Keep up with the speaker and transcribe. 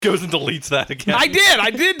goes and deletes that again. I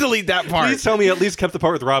did delete that part. Please tell me you at least kept the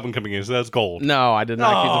part with Robin coming in, so that's gold. No, I did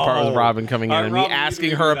not keep the part with Robin coming in and me Robin,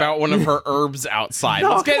 asking her about one of her herbs outside. No,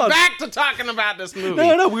 Let's get come on. back to talking about this movie.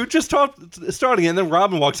 No, we were just starting, and then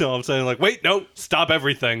Robin walks in all of a sudden like, wait, no, stop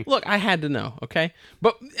everything. Look, I had to know, okay?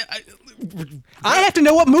 But I have to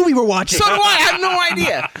know what movie we're watching. so do I. I have no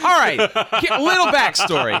idea. All right, little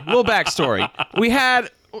backstory. We had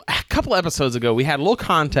a couple episodes ago, we had a little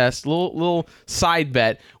contest, little side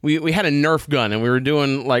bet. We had a Nerf gun and we were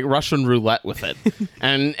doing like Russian roulette with it,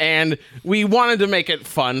 and we wanted to make it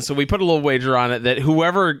fun, so we put a little wager on it that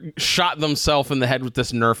whoever shot themselves in the head with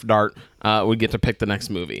this Nerf dart would get to pick the next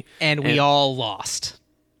movie. And we all lost.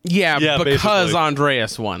 Yeah, because basically.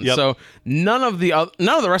 Andreas won. Yep. So none of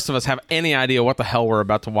the rest of us have any idea what the hell we're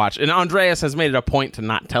about to watch. And Andreas has made it a point to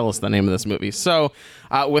not tell us the name of this movie. So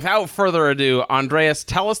without further ado, Andreas,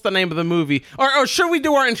 tell us the name of the movie. Or should we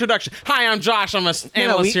do our introduction? Hi, I'm Josh. I'm an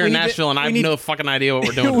analyst here in Nashville, and I have no fucking idea what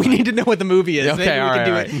we're doing. We need to know what the movie is. Okay, Maybe we can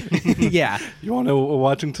do right. it. Yeah. You want to know what we're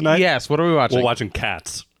watching tonight? Yes, what are we watching? We're watching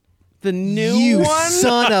Cats. The new You one?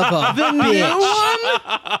 son of a The new bitch.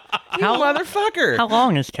 one? You motherfucker. How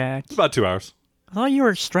long is Cats? About 2 hours. I thought you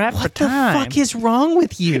were strapped for What the time. fuck is wrong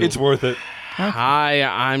with you? It's worth it. Hi,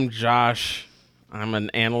 I'm Josh. I'm an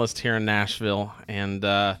analyst here in Nashville, and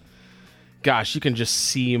gosh, you can just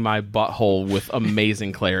see my butthole with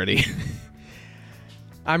amazing clarity.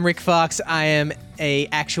 I'm Rick Fox. I am a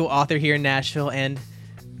actual author here in Nashville, and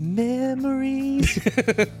memories.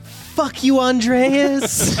 Fuck you,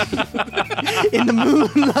 Andreas. In the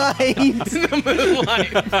moonlight.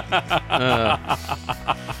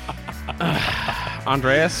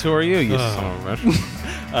 Andreas, who are you? You son of a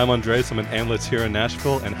bitch. I'm Andreas. I'm an analyst here in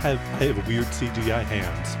Nashville, and I have weird CGI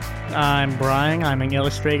hands. I'm Brian. I'm an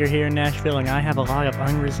illustrator here in Nashville, and I have a lot of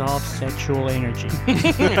unresolved sexual energy.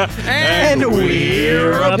 And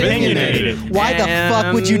we're opinionated. Why the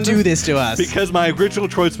fuck would you do this to us? Because my original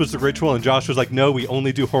choice was The Ritual, and Josh was like, no, we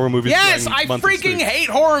only do horror movies. Yes, during I month of freaking Spring." hate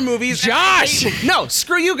horror movies. Josh! No,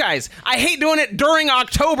 screw you guys. I hate doing it during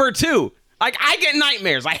October, too. Like, I get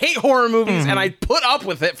nightmares. I hate horror movies, and I put up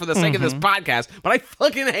with it for the sake of this podcast, but I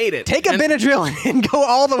fucking hate it. Take a Benadryl and go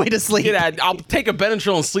all the way to sleep. Yeah, I'll take a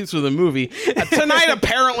Benadryl and sleep through the movie. Tonight,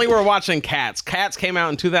 apparently, we're watching Cats. Cats came out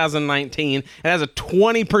in 2019. It has a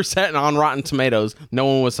 20% on Rotten Tomatoes. No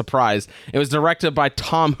one was surprised. It was directed by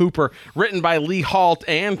Tom Hooper, written by Lee Halt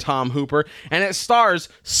and Tom Hooper, and it stars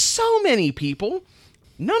so many people,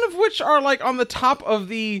 none of which are like on the top of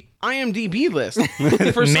the IMDb list.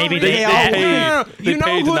 For some Maybe reason- they No. They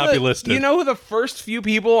paid to not be listed. You know who the first few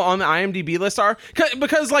people on the IMDb list are?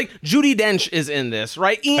 Because like Judi Dench is in this,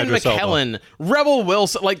 right? Ian Idris Elba. McKellen, Rebel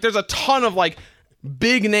Wilson. Like there's a ton of like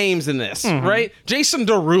big names in this, right? Jason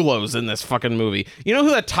Derulo's in this fucking movie. You know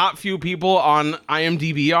who the top few people on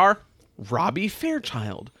IMDb are? Robbie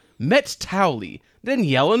Fairchild, Met Towley,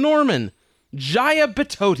 Daniela Norman, Jaya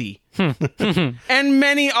Batoti, and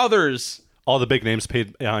many others. All the big names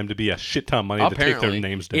paid IMDb a shit ton of money to take their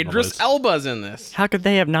names down the Idris list. Elba's in this. How could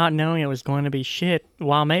they have not known it was going to be shit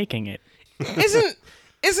while making it?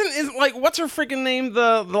 Isn't like what's her freaking name?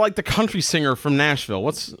 The like the country singer from Nashville.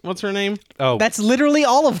 What's her name? Oh, That's literally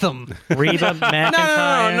all of them. Reba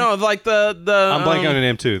McEntire. No. Like the I'm blanking on her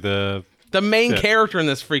name too. the main character in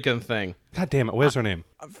this freaking thing. God damn it, where's her name?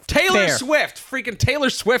 Taylor Fair. Freaking Taylor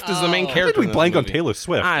Swift is the main How character. did we in this blank on movie. Taylor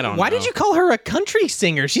Swift? I don't know. Why did you call her a country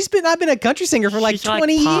singer? I've been a country singer for like She's like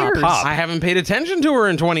 20 pop. years. Pop. I haven't paid attention to her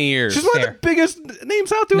in 20 years. She's one of Fair. the biggest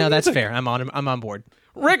names out there. No, that's fair. I'm on board.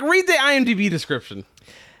 Rick, read the IMDb description.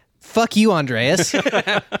 Fuck you, Andreas.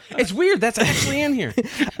 It's weird. That's actually in here.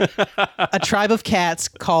 A tribe of cats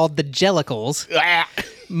called the Jellicles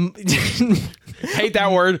Hate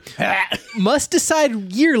that word. must decide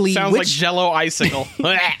yearly Sounds like which Jello icicle.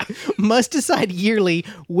 must decide yearly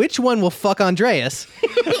which one will fuck Andreas,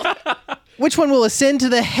 which one will ascend to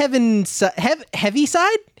the heavy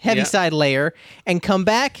side layer and come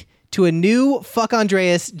back to a new fuck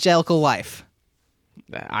Andreas Jellicle life.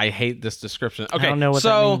 I hate this description. Okay, I don't know what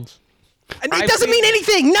so that means. And I've it doesn't seen- mean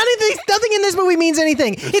anything. Nothing in this movie means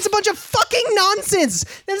anything. It's a bunch of fucking nonsense.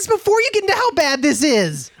 That's before you get into how bad this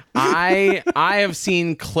is. I have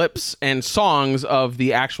seen clips and songs of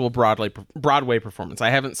the actual Broadway performance. I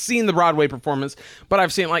haven't seen the Broadway performance, but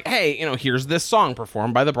I've seen like, hey, here's this song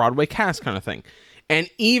performed by the Broadway cast kind of thing. And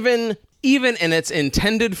even in its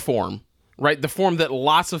intended form, right, the form that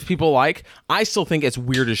lots of people like, I still think it's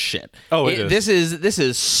weird as shit. Oh, it is. This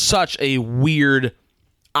is such a weird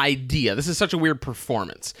idea. This is such a weird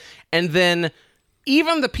performance. And then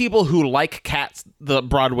even the people who like Cats, the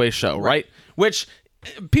Broadway show, right? Which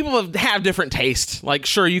people have different tastes. Like,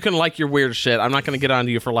 sure, you can like your weird shit. I'm not going to get on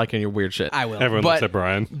to you for liking your weird shit. I will. Everyone looks at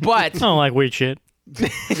Brian. But I don't like weird shit.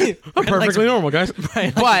 I'm perfectly normal, guys.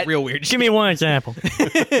 But real weird. Give me one example.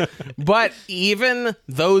 But even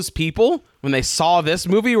those people, when they saw this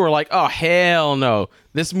movie, were like, "Oh hell no,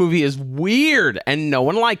 this movie is weird," and no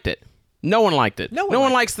one liked it. No one liked it. No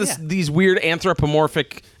one likes this. Yeah. These weird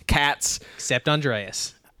anthropomorphic cats. Except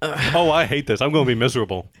Andreas. Oh, I hate this. I'm going to be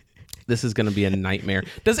miserable. This is going to be a nightmare.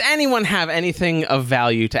 Does anyone have anything of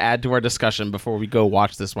value to add to our discussion before we go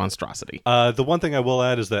watch this monstrosity? The one thing I will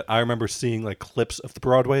add is that I remember seeing like clips of the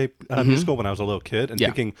Broadway musical when I was a little kid and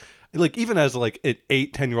thinking, like, even as like an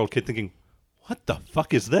 8-10-year-old kid, thinking, what the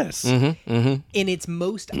fuck is this? In its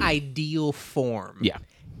most ideal form, Yeah.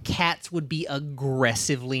 Cats would be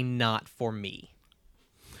aggressively not for me.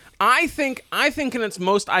 I think in its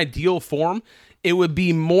most ideal form, it would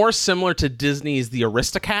be more similar to Disney's The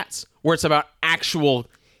Aristocats, where it's about actual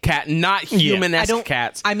cat, not human-esque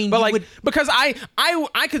cats. I mean, but you like, would- because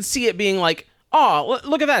I could see it being like, oh,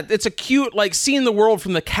 look at that! It's a cute, like, seeing the world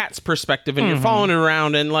from the cat's perspective, and you're following it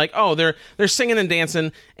around, and like, oh, they're singing and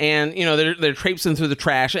dancing, and you know they're traipsing through the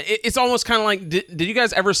trash. It's almost kind of like, did you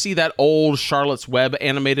guys ever see that old Charlotte's Web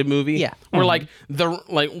animated movie? Yeah. Where like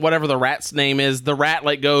whatever the rat's name is, the rat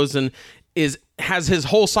like goes and has his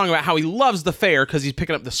whole song about how he loves the fair because he's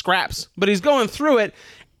picking up the scraps, but he's going through it.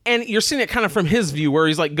 And you're seeing it kind of from his view, where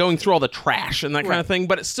he's like going through all the trash and that kind of thing,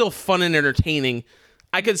 but it's still fun and entertaining.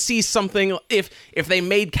 I could see something if they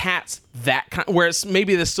made Cats that kind, where it's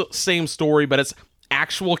maybe the same story, but it's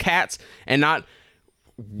actual cats and not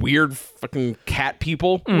weird fucking cat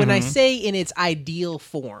people. When I say in its ideal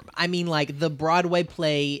form, I mean like the Broadway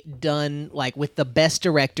play done like with the best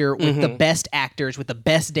director, with the best actors, with the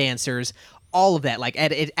best dancers. All of that, like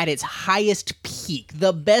at its highest peak,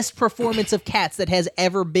 the best performance of Cats that has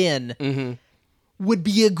ever been would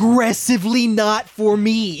be aggressively not for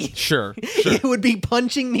me. Sure. It would be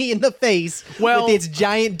punching me in the face with its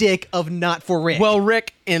giant dick of not for Rick. Well,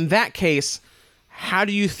 Rick, in that case, how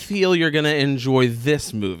do you feel you're going to enjoy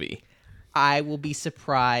this movie? I will be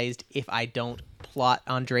surprised if I don't plot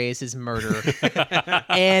Andreas's murder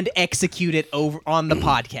and execute it over on the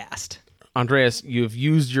podcast. Andreas, you've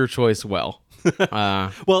used your choice well.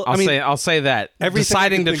 Well, I'll say that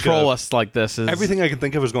deciding to troll us like this is everything I can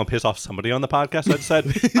think of is going to piss off somebody on the podcast. So I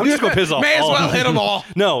decided I'm just going to piss off. May as all well of them. hit them all.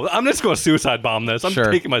 No, I'm just going to suicide bomb this. I'm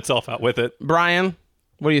taking myself out with it. Brian,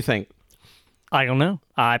 what do you think? I don't know.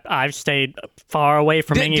 I've stayed far away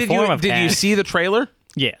from any form of Did you cat. see the trailer?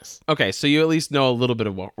 Yes. Okay, so you at least know a little bit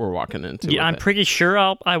of what we're walking into. Yeah, with I'm it. pretty sure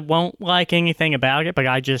I won't like anything about it, but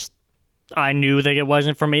I knew that it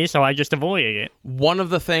wasn't for me, so I just avoided it. One of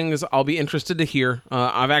the things I'll be interested to hear,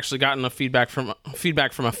 I've actually gotten feedback from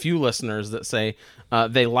a few listeners that say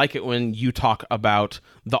they like it when you talk about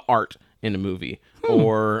the art in a movie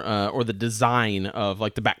or the design of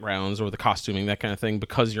like the backgrounds or the costuming, that kind of thing,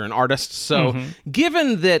 because you're an artist. So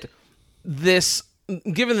given that the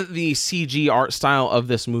CG art style of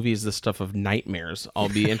this movie is the stuff of nightmares, I'll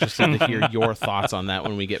be interested to hear your thoughts on that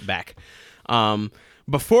when we get back.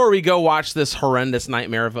 Before we go watch this horrendous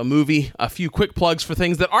nightmare of a movie, a few quick plugs for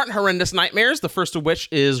things that aren't horrendous nightmares, the first of which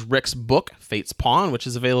is Rick's book, Fate's Pawn, which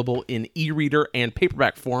is available in e-reader and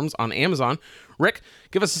paperback forms on Amazon. Rick,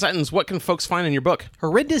 give us a sentence. What can folks find in your book?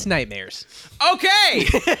 Horrendous nightmares. Okay!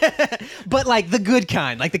 But like the good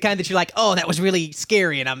kind, like the kind that you're like, oh, that was really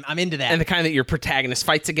scary and I'm into that. And the kind that your protagonist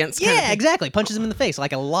fights against? Kind of yeah, thing? Exactly. Punches him in the face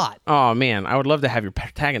like a lot. Oh, man. I would love to have your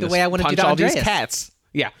protagonist The way I want to punch do to all these Andreas. cats.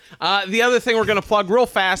 Yeah. The other thing we're going to plug real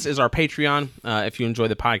fast is our Patreon. If you enjoy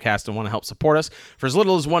the podcast and want to help support us, for as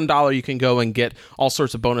little as $1, you can go and get all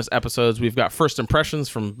sorts of bonus episodes. We've got first impressions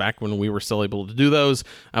from back when we were still able to do those.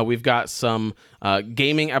 We've got some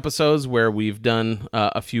gaming episodes where we've done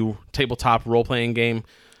a few tabletop role-playing game.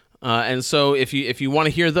 And so if you want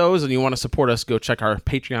to hear those and you want to support us, go check our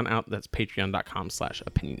Patreon out. That's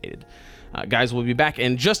patreon.com/opinionated. Guys, we'll be back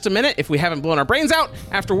in just a minute if we haven't blown our brains out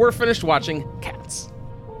after we're finished watching Cats.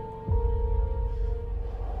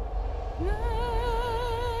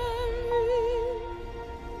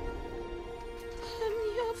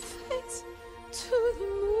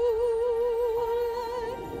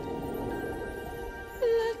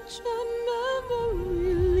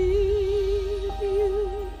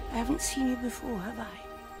 I haven't seen you before, have I?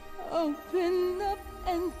 Open up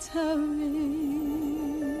and tell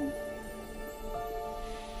me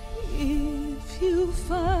if you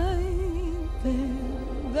find there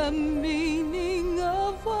the meaning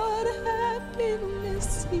of what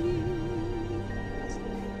happiness is.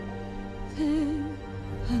 Then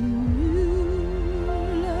a new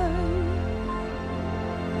life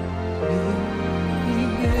will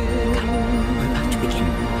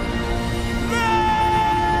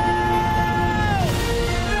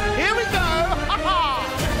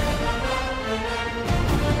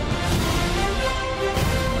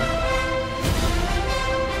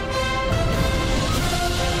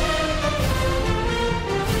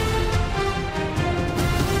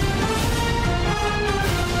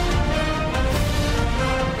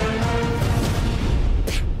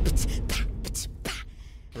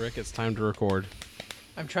time to record.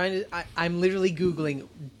 I'm trying to. I'm literally Googling.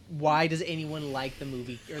 Why does anyone like the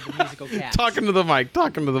movie or the musical Cats? Talking to the mic.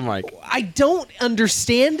 I don't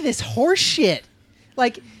understand this horse shit.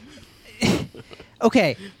 Like,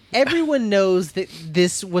 okay, everyone knows that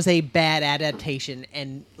this was a bad adaptation,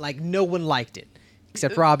 and like no one liked it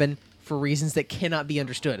except Robin for reasons that cannot be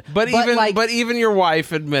understood. But even your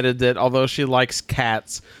wife admitted that although she likes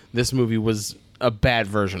cats, this movie was a bad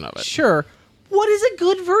version of it. Sure. What is a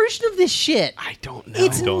good version of this shit? I don't know.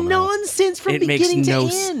 It's nonsense from beginning to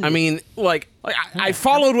end. I mean, I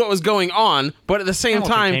followed what was going on, but at the same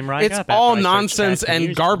time, it's all nonsense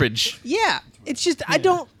and garbage. Yeah, it's just I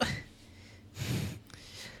don't.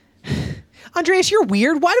 Andreas, you're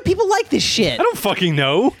weird. Why do people like this shit? I don't fucking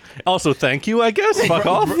know. Also, thank you, I guess. Fuck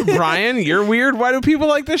off. Brian, you're weird. Why do people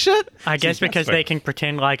like this shit? I guess because they can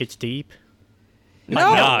pretend like it's deep.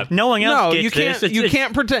 No one else gets you can't. this. You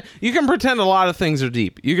can't pretend. You can pretend a lot of things are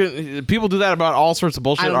deep. You can. People do that about all sorts of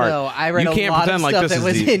bullshit I don't art. know. I read you a can't lot pretend of like stuff this that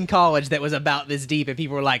was is deep. in college that was about this deep, and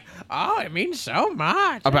people were like, "Oh, it means so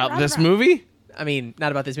much About this movie. I mean,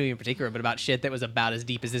 not about this movie in particular, but about shit that was about as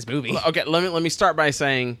deep as this movie. Okay, let me start by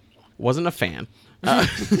saying, wasn't a fan. No,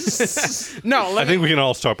 I think we can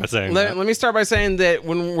all start by saying that. Let me start by saying that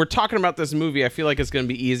when we're talking about this movie, I feel like it's going to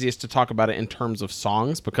be easiest to talk about it in terms of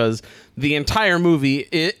songs because the entire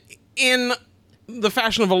movie, in the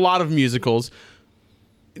fashion of a lot of musicals,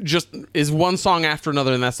 just is one song after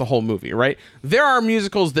another, and that's the whole movie, right? There are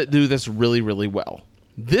musicals that do this really, really well.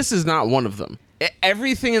 This is not one of them.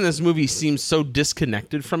 Everything in this movie seems so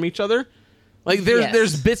disconnected from each other. Like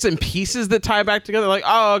there's bits and pieces that tie back together. Like,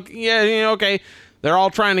 oh yeah, okay. They're all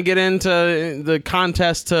trying to get into the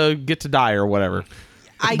contest to get to die or whatever.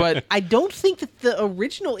 But I don't think that the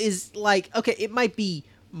original is like, okay, it might be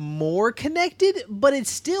more connected, but it's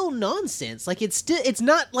still nonsense. Like it's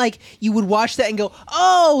not like you would watch that and go,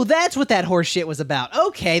 oh, that's what that horse shit was about.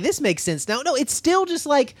 Okay, this makes sense now. No, it's still just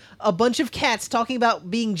like a bunch of cats talking about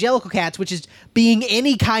being jellicle cats, which is being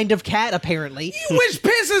any kind of cat apparently. Which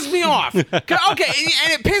pisses me off. Okay,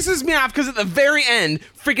 and it pisses me off because at the very end,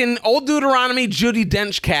 freaking old Deuteronomy Judi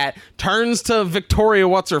Dench cat turns to Victoria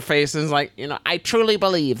what's-her-face and is like, I truly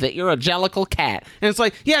believe that you're a jellicle cat. And it's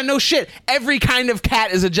like, yeah, no shit. Every kind of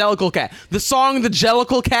cat is a jellicle cat. The song The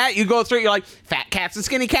Jellicle Cat, you go through it, you're like, fat cats and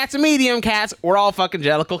skinny cats and medium cats, we're all fucking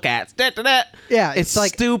jellicle cats. Da-da-da. Yeah, it's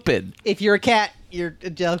like stupid. If you're a cat, you're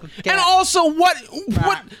a jellicle cat. And also,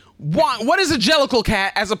 what is a jellicle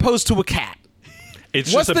cat as opposed to a cat?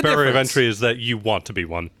 It's What's just a the barrier of difference? entry is that you want to be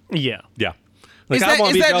one. Yeah. Yeah. Is that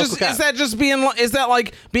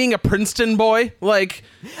like being a Princeton boy? Like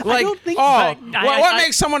don't think what I-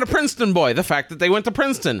 makes someone a Princeton boy? The fact that they went to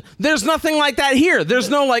Princeton. There's nothing like that here. There's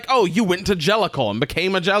no like, oh, you went to Jellicle and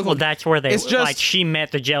became a Jellicle. Well, that's where they It's just like she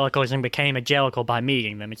met the Jellicles and became a Jellicle by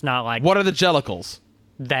meeting them. It's not like what are the Jellicles?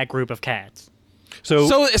 that group of cats.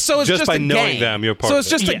 So it's just by a knowing gang. them, you're part So of it's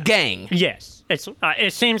just Yeah. a gang. Yes, it's.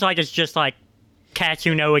 It seems like it's just like cats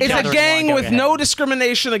who know each It's other. a and gang wanna go with to no heaven.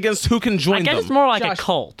 discrimination against who can join I guess them. it's more like Josh, a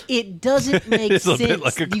cult. It doesn't make It's a sense. bit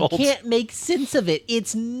like a You cult. can't make sense of it.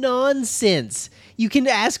 It's nonsense. You can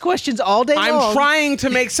ask questions all day long. I'm trying to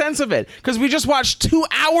make sense of it because we just watched 2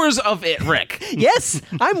 hours of it, Rick. Yes,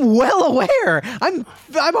 I'm well aware. I'm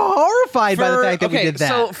horrified by the fact that we did that.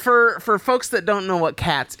 So for folks that don't know what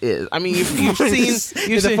Cats is, I mean, you've seen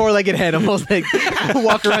It's a four-legged animals that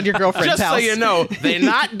walk around your girlfriend's just house. so you know, they're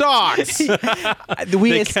not dogs.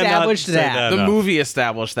 We They established cannot say that. The enough. movie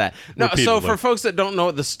established that. No, so Repeatedly. for folks that don't know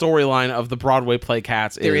what the storyline of the Broadway play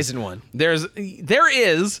Cats is, There isn't one. There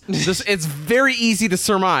is. It's very easy to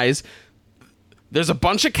surmise. There's a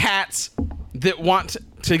bunch of cats that want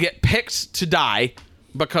to get picked to die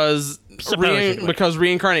because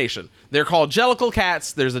reincarnation. They're called Jellicle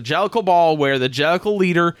cats. There's a Jellicle ball where the Jellicle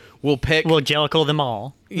leader will pick. We'll Jellicle them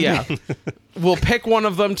all. Yeah. We'll pick one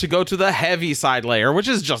of them to go to the heavy side layer, which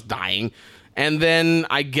is just dying. And then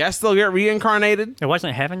I guess they'll get reincarnated. It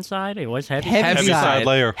wasn't Heaven Side. It was Heavy. Heavy side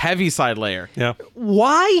layer. Heavy side layer. Yeah.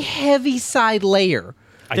 Why heavy side layer?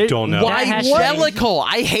 I don't know. Why That has- Jellicle?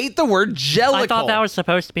 I hate the word Jellicle. I thought that was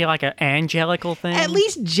supposed to be like an angelical thing. At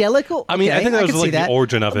least Jellicle. I mean, okay, I think that was can see like the that.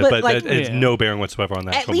 origin of it, but like, it's Yeah. no bearing whatsoever on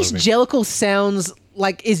that. at least movie. Jellicle sounds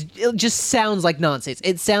like it just sounds like nonsense.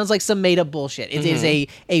 It sounds like some made up bullshit. It is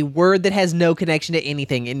a word that has no connection to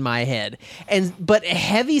anything in my head. But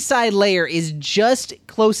heavy side layer is just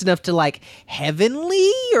close enough to like heavenly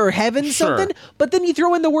or heaven Sure. something. But then you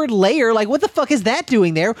throw in the word layer. Like, what the fuck is that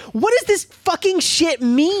doing there? What does this fucking shit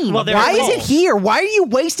mean? Well, there Why it is it is. here? Why are you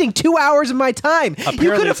wasting 2 hours of my time? You Apparently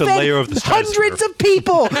could have it's a fed layer of the hundreds stratosphere. of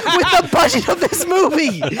people with the budget of this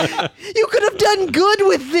movie. You could have done good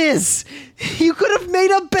with this. You could have have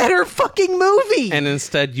made a better fucking movie. And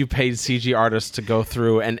instead, you paid CG artists to go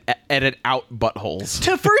through and edit out buttholes.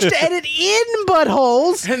 To first edit in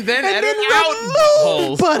buttholes, And then edit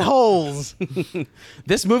remove out buttholes.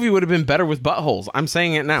 This movie would have been better with buttholes. I'm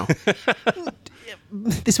saying it now.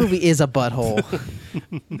 This movie is a butthole.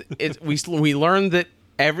 We learned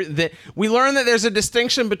that there's a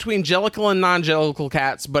distinction between jellicle and non-jellicle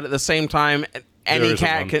cats, but at the same time, any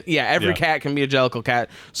cat can, every cat can be a jellicle cat.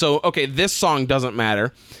 So, okay, this song doesn't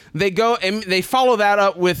matter. They go and they follow that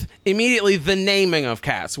up with immediately the naming of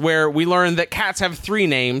cats, where we learn that cats have 3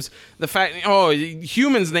 names. The fact,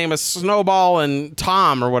 humans' name is Snowball and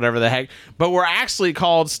Tom or whatever the heck, but we're actually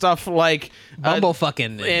called stuff like Bumble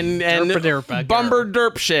fucking and Bumber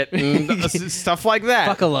Derp shit and stuff like that.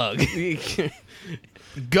 Fuck a lug.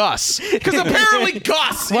 Gus, because apparently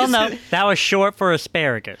Gus. Well, no, that was short for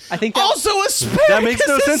asparagus. I think that, Also, asparagus. That makes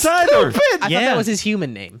no sense either. I thought that was his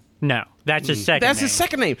human name. No, that's his second. That's name. his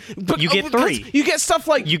second name. But You get 3. You get stuff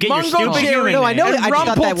like You get your Mungo stupid Jerry human No, I know. and I just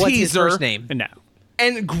thought that was his Rumpelteazer first name. No.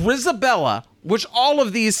 and Grisabella, which all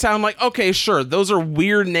of these sound like, okay, sure, those are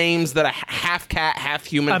weird names that a half cat, half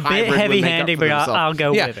human A bit hybrid would make up heavy-handed, for but themselves. I'll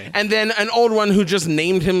go with it. And then an old one who just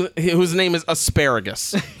named him, whose name is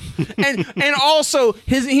Asparagus. and also,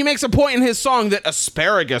 he makes a point in his song that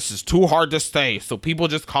asparagus is too hard to say, so people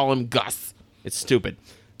just call him Gus. It's stupid.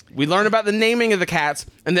 We learn about the naming of the cats,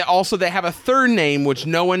 and that also they have a third name, which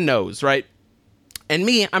no one knows, right? And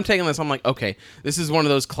me, I'm taking this, I'm like, okay, this is one of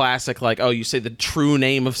those classic, like, oh, you say the true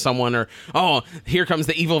name of someone, or, oh, here comes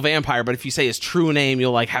the evil vampire, but if you say his true name,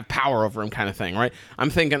 you'll, like, have power over him kind of thing, right? I'm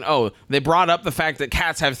thinking, oh, they brought up the fact that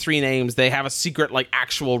cats have 3 names, they have a secret, like,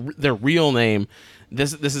 their real name.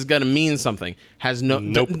 This is going to mean something.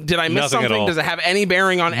 Nope. Did I miss Nothing at something? all. Does it have any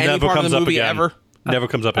bearing on any Never part of comes the up movie again. ever? Never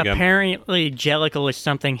comes up again. Apparently, jellicle is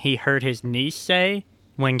something he heard his niece say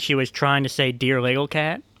when she was trying to say "dear little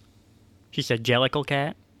cat." She said "jellicle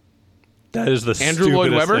cat." That is the Andrew Lloyd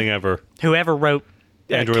stupidest Webber? thing ever. Whoever wrote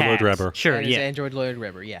Andrew Lloyd cats. Webber. Sure, That is yeah. Android Lloyd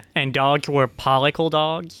Webber, yeah. And dogs were pollicle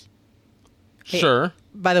dogs. Sure.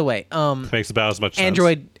 By the way, Makes about as much sense.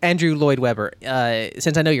 Andrew Lloyd Webber,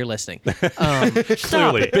 since I know you're listening,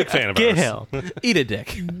 Clearly, big fan of Get ours. help. Eat a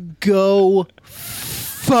dick. go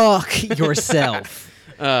fuck yourself.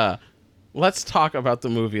 Let's talk about the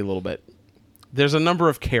movie a little bit. There's a number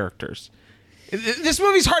of characters. This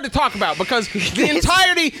movie's hard to talk about because the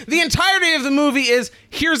entirety of the movie is,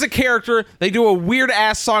 here's a character, they do a weird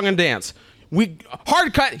ass song and dance.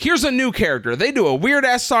 Hard cut, here's a new character, they do a weird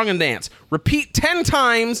ass song and dance. Repeat 10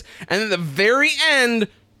 times, and at the very end,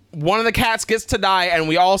 one of the cats gets to die, and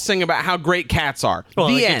we all sing about how great cats are. Well,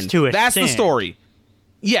 The it gets end. to That's the ascend. story.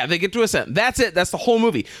 Yeah, they get to ascend. That's it. That's the whole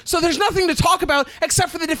movie. So there's nothing to talk about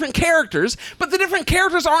except for the different characters, but the different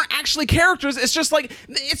characters aren't actually characters. It's just like,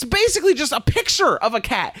 it's basically just a picture of a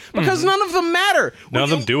cat because none of them matter. None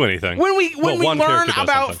of them do anything. When we one learn character does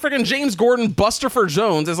about something. freaking James Gordon Busterford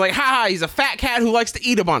Jones, it's like, haha, he's a fat cat who likes to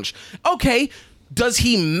eat a bunch. Okay, does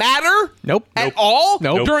he matter? Nope. At all?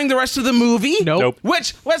 Nope. During the rest of the movie? Nope.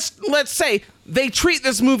 Which, let's say, they treat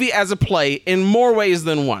this movie as a play in more ways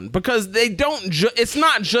than one, because they don't it's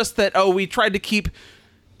not just that, oh, we tried to keep,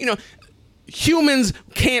 humans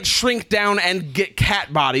can't shrink down and get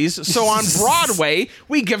cat bodies, so on Broadway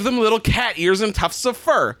we give them little cat ears and tufts of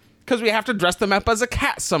fur because we have to dress them up as a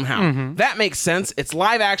cat somehow. That makes sense. It's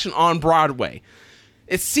live action on Broadway.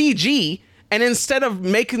 It's CG, and instead of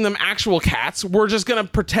making them actual cats, we're just going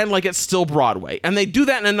to pretend like it's still Broadway. And they do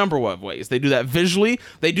that in a number of ways. They do that visually.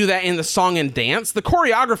 They do that in the song and dance. The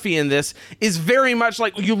choreography in this is very much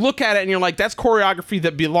like, you look at it and you're like, that's choreography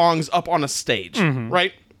that belongs up on a stage,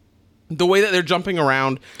 right? The way that they're jumping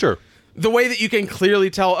around. Sure. The way that you can clearly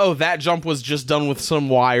tell, oh, that jump was just done with some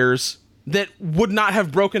wires that would not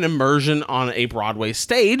have broken immersion on a Broadway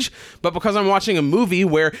stage, but because I'm watching a movie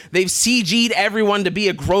where they've CG'd everyone to be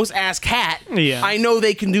a gross-ass cat, Yeah. I know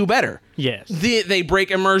they can do better. Yes. They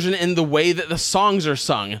break immersion in the way that the songs are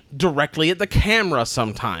sung, directly at the camera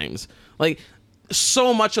sometimes. Like,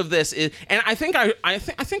 so much of this is, and I think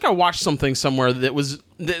I watched something somewhere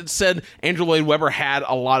that said Andrew Lloyd Webber had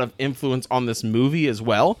a lot of influence on this movie as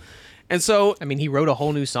well. And so, I mean, he wrote a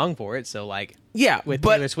whole new song for it, so like, yeah, with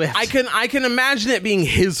but Taylor Swift. I can imagine it being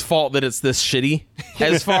his fault that it's this shitty.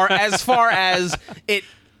 As far as it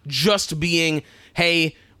just being,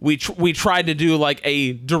 hey, we tried to do like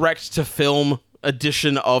a direct to film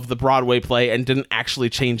edition of the Broadway play and didn't actually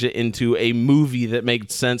change it into a movie that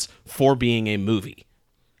made sense for being a movie,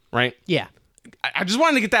 right? yeah. I just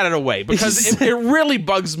wanted to get that out of the way because it really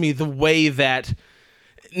bugs me the way that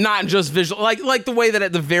not just visual, like the way that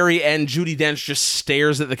at the very end Judi Dench just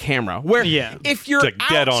stares at the camera. Where if you're like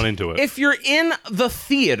dead on into it, if you're in the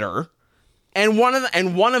theater and one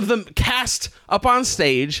of them cast up on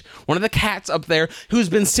stage, one of the cats up there who's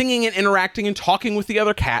been singing and interacting and talking with the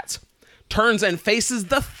other cats turns and faces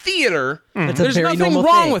the theater. There's nothing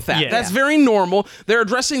wrong with that. That's very normal. They're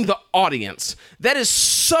addressing the audience. That is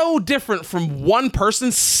so different from one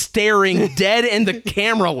person staring dead in the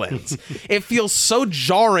camera lens. It feels so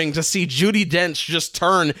jarring to see Judi Dench just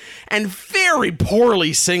turn and very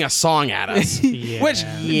poorly sing a song at us. Which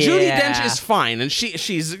Judi Dench is fine, and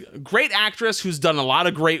she's a great actress who's done a lot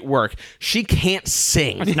of great work. She can't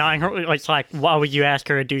sing. It's like, why would you ask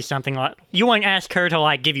her to do something like... You wouldn't ask her to,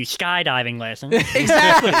 like, give you skydiving lessons.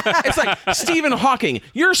 Exactly. It's like, Stephen Hawking,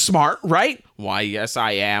 you're smart, right? Why, yes,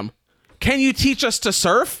 I am. Can you teach us to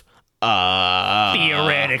surf?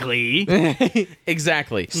 Theoretically.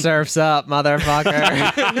 Exactly. Surf's up,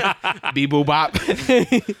 motherfucker. Bee-boo bop.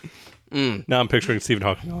 Now I'm picturing Stephen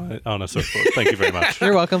Hawking on a surfboard. Thank you very much.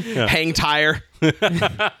 You're welcome. Hang tire.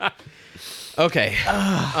 Okay.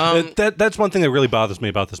 That's one thing that really bothers me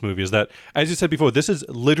about this movie is that, as you said before, this is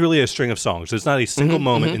literally a string of songs. There's not a single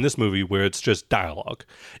moment in this movie where it's just dialogue.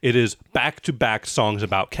 It is back-to-back songs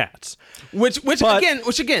about cats. Which again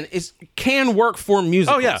can work for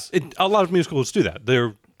musicals. Oh yeah, a lot of musicals do that.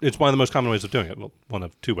 It's one of the most common ways of doing it. Well, one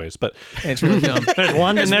of two ways, but it's really dumb. There's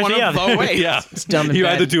one and there's one the of other. the ways. Yeah, It's dumb and you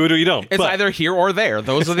bad. either do it or you don't. It's either here or there.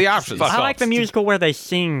 Those are the options. I like the musical where they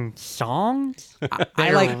sing songs. I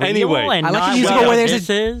like Anyway, and I like not a musical what where there's this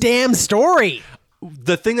a is. damn story.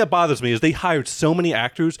 The thing that bothers me is they hired so many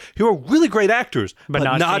actors who are really great actors, but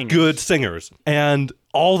not not singers. good singers, and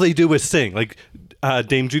all they do is sing. Like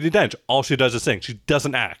Dame Judi Dench, all she does is sing. She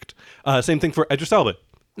doesn't act. Same thing for Idris Elba.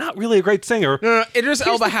 Not really a great singer. No, Idris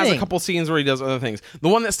Elba the has thing. a couple scenes where he does other things. The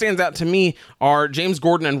one that stands out to me are James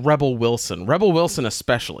Gordon and Rebel Wilson. Rebel Wilson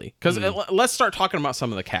especially. Because let's start talking about some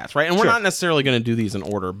of the cats, right? And we're not necessarily going to do these in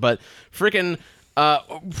order, but freaking,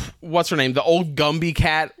 what's her name? The old Gumby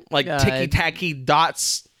cat, like Ticky Tacky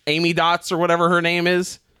Dots, Amy Dots or whatever her name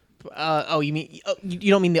is. You mean you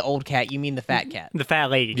don't mean the old cat? You mean the fat cat? The fat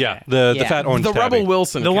lady. Yeah, cat. the fat orange The tabby. Rebel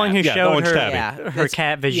Wilson The cat. one who Yeah, the showed orange her, tabby. her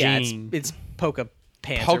cat Yeah, vagine. it's Polka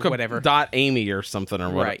Pants Polka or whatever. Dot Amy or something or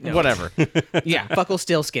whatever. Right, no. Whatever. Yeah. Buckle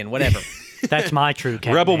Stillskin, whatever. That's my true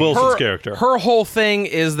cat Rebel name. Wilson's character. Her whole thing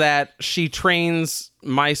is that she trains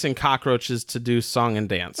mice and cockroaches to do song and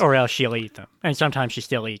dance. Or else she'll eat them. And sometimes she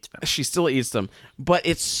still eats them. She still eats them. But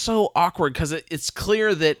it's so awkward because it's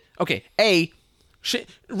clear that, okay,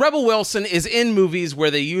 Rebel Wilson is in movies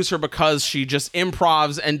where they use her because she just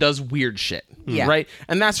improvs and does weird shit. Yeah. Right?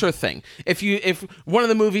 And that's her thing. If one of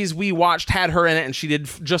the movies we watched had her in it and she did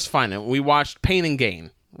just fine. We watched Pain and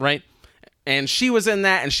Gain, right? And she was in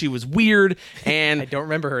that and she was weird and I don't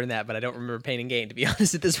remember her in that, but I don't remember Pain and Gain, to be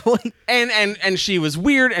honest, at this point. and she was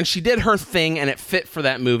weird and she did her thing and it fit for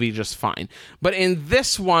that movie just fine. But in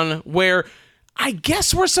this one where I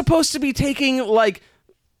guess we're supposed to be taking like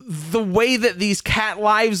the way that these cat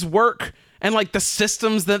lives work and like the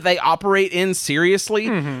systems that they operate in seriously,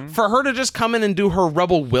 for her to just come in and do her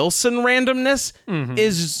Rebel Wilson randomness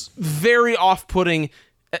is very off-putting,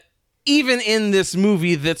 even in this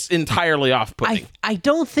movie that's entirely off-putting. I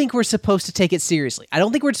don't think we're supposed to take it seriously. I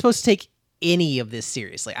don't think we're supposed to take any of this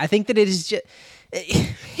seriously. I think that it is just...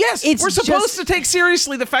 Yes, It's we're supposed just- to take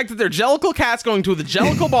seriously the fact that they're Jellicle cats going to the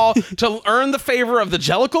Jellicle ball to earn the favor of the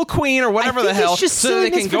Jellicle queen or whatever the think it's hell, just so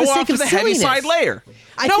that they silliness can for go the off sake to of the Heaviside silliness. layer.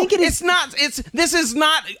 I No, think it is- it's not. This is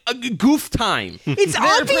not a goof time. It's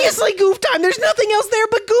obviously goof time. There's nothing else there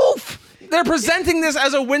but goof. They're presenting this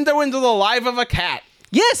as a window into the life of a cat.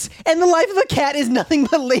 Yes, and the life of a cat is nothing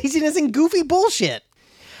but laziness and goofy bullshit.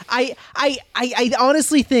 I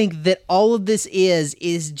honestly think that all of this is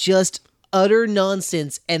just utter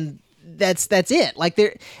nonsense, and that's it. Like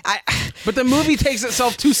But the movie takes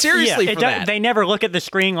itself too seriously for that. They never look at the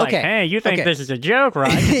screen like, Okay, hey, you think okay. this is a joke,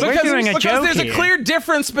 right? We're doing a joke there's here. a clear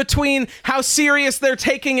difference between how serious they're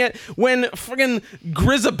taking it when friggin'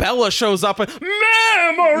 Grisabella shows up and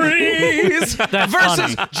memories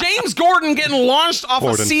versus funny. James Gordon getting launched off a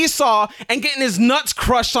Gordon. seesaw and getting his nuts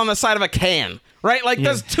crushed on the side of a can. Right? Like,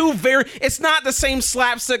 there's two it's not the same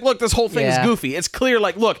slapstick. Look, this whole thing is Yeah. goofy. It's clear,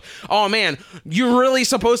 like, look, oh man, you're really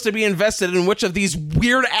supposed to be invested in which of these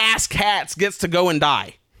weird ass cats gets to go and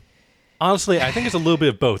die. Honestly, I think it's a little bit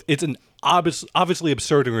of both. It's an obviously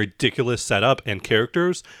absurd and ridiculous setup and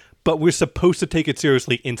characters, but we're supposed to take it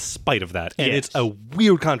seriously in spite of that. And Yes. it's a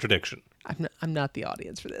weird contradiction. I'm not the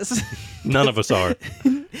audience for this. None of us are.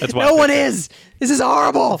 That's why No one is. This is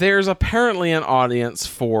horrible. There's apparently an audience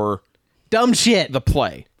for Dumb shit. the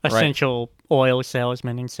play. Right? Essential oil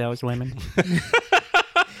salesmen and saleswomen.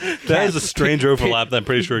 That is a strange overlap that I'm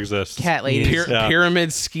pretty sure exists. Cat ladies. Yeah.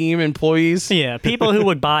 Pyramid scheme employees. Yeah, people who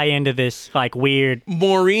would buy into this like weird.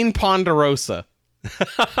 Maureen Ponderosa.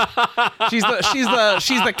 she's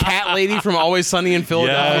the cat lady from Always Sunny in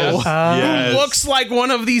Philadelphia. Yes. Yes. Who looks like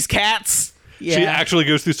one of these cats Yeah. She actually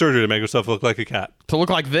goes through surgery to make herself look like a cat. to look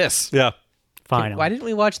like this. Yeah. Finally, Why didn't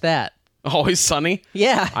we watch that? Always Sunny.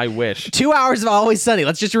 Yeah. I wish. 2 hours of Always Sunny.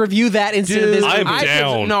 Let's just review that instead of this. I'm I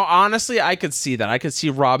down. no, honestly, I could see that. I could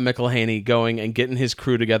see Rob McElhaney going and getting his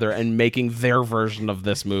crew together and making their version of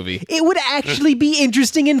this movie. It would actually be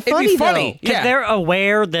interesting and It'd funny, be funny. though. because Yeah. they're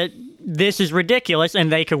aware that this is ridiculous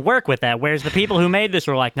and they could work with that. Whereas the people who made this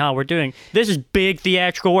were like, no, this is big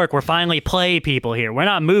theatrical work. We're finally play people here. We're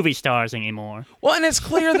not movie stars anymore. Well, and it's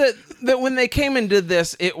clear that when they came and did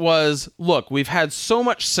this, it was, look, we've had so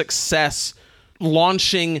much success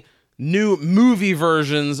launching new movie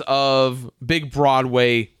versions of big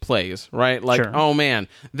Broadway plays, right? Like, Sure. oh man,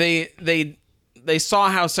 they saw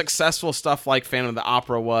how successful stuff like Phantom of the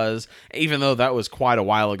Opera was, even though that was quite a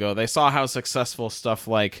while ago. They saw how successful stuff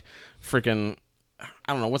like freaking,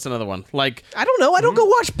 I don't know, what's another one? Like I don't know. I don't go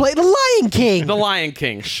watch Play The Lion King. The Lion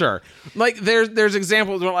King, sure. Like there's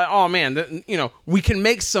examples where like, oh man, we can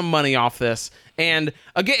make some money off this. And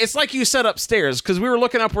again, it's like you said upstairs, because we were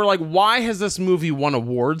looking up, we're like, why has this movie won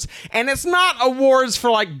awards? And it's not awards for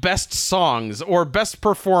like best songs or best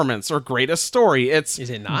performance or greatest story. It's Is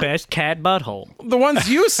it not? Best cat butthole. the ones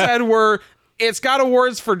you said were, it's got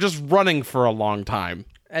awards for just running for a long time.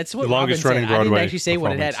 That's what The longest Robin running said. I didn't Broadway actually say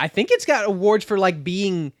what it had. performance. I think it's got awards for like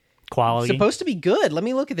being Quality. supposed to be good. Let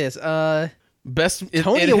me look at this. Best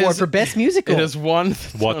Tony Award for Best Musical. It has won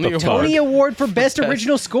What Tony the fuck? Award. Tony Award for Best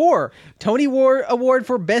Original Score. Tony Award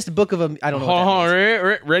for Best Book of a. I don't know. What Hold that on,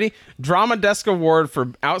 means. ready? Drama Desk Award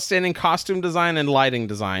for Outstanding Costume Design and Lighting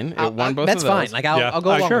Design. It won both That's of those. fine. Like I'll Yeah.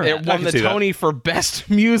 go along Sure. with It that. won can the see that. Tony for Best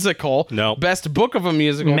Musical. No. Best Book of a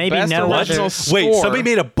Musical. Maybe Best no Original other- Score. Wait, somebody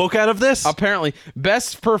made a book out of this? Apparently,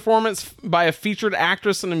 Best Performance by a Featured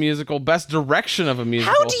Actress in a Musical. Best Direction of a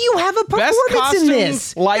Musical. How do you have a Best performance Costume, in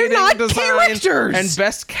this? Lighting They're not Design, characters. and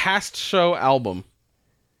Best Cast Show Album.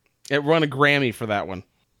 It won a Grammy for that one.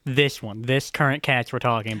 This one. This current Cats we're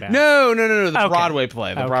talking about. No. The Okay. Broadway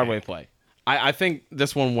play. The Okay. Broadway play. I think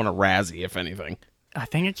this one won a Razzie, if anything. I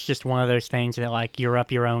think it's just one of those things that like you're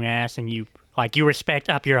up your own ass and you respect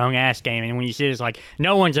up your own ass game, and when you see it, it's like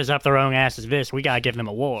no one's as up their own ass as this. We gotta give them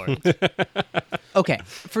awards. Okay,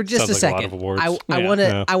 for just Sounds a like a lot second, of awards. I Yeah. want to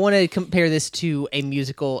Yeah. I want to compare this to a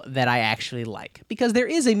musical that I actually like, because there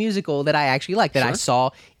is a musical that I actually like that I saw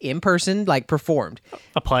in person, like performed.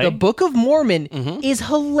 A play. The Book of Mormon is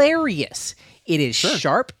hilarious. It is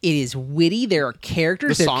sharp. It is witty. There are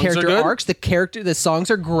characters. The There are songs are character good. arcs. The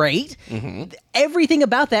songs are great. Everything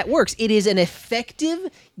about that works. It is an effective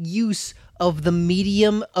use of the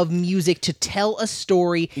medium of music to tell a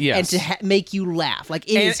story Yes. and to make you laugh. Like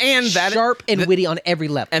it is And that- sharp and witty on every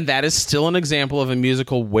level. And that is still an example of a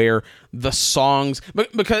musical where the songs,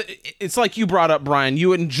 because it's like you brought up, Brian,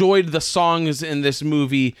 you enjoyed the songs in this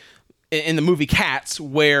movie, in the movie Cats,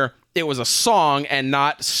 where it was a song and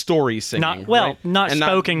not story singing. right? not and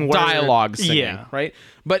spoken word. dialogue singing, Yeah. right?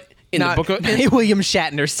 But in Not the book of William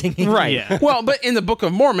Shatner singing. Right. Yeah. Well, but in the Book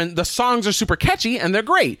of Mormon, the songs are super catchy and they're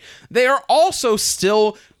great. They are also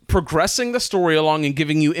still progressing the story along and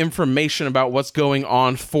giving you information about what's going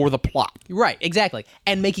on for the plot. Right, exactly.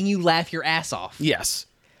 And making you laugh your ass off. Yes.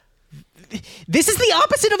 This is the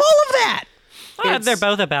opposite of all of that. They're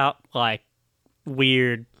both about like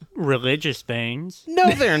weird religious things. No,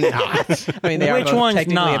 they're not. I mean, they are Which both one's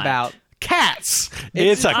technically not? about Cats.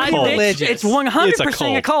 It's a cult. religious. It's 100% It's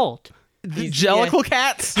a a cult. Jellicle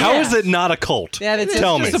cats. How is it not a cult? Yeah, that's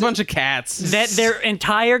Tell me. Just a bunch of cats. That their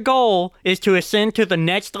entire goal is to ascend to the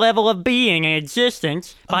next level of being and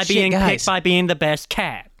existence by shit, being guys. picked by being the best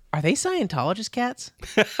cat. Are they Scientologist cats?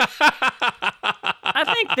 I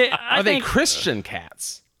think that Are they Christian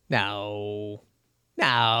cats? No.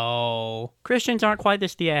 Christians aren't quite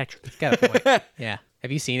this theatrical. Got a point. Yeah.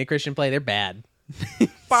 Have you seen a Christian play? They're bad.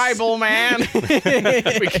 Bible Man.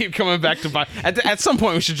 We keep coming back to Bible. At some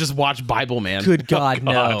point, we should just watch Bible Man. Good God,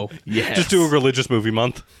 no. Yes. Just do a religious movie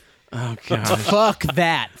month. Oh God. Fuck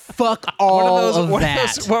that. Fuck all of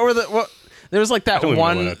that. What were the? What? There was like that don't even know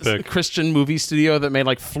one what I'd pick. Christian movie studio that made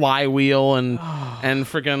like Flywheel and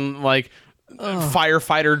freaking like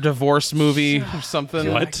firefighter divorce movie or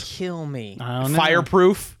something. What? Kill me. I don't know.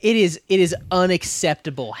 Fireproof. It is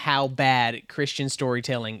unacceptable how bad Christian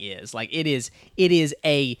storytelling is. Like it is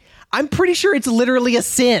a I'm pretty sure it's literally a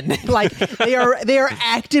sin. Like they are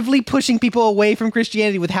actively pushing people away from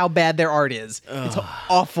Christianity with how bad their art is. It's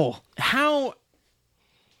awful. how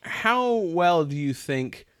well do you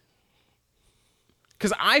think?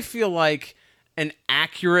 Because I feel like an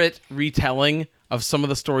accurate retelling of some of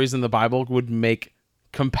the stories in the Bible would make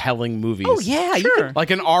compelling movies. Oh yeah, you could, Like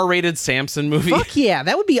an R-rated Samson movie. fuck yeah,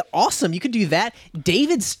 that would be awesome. You could do that.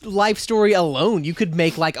 David's life story alone, you could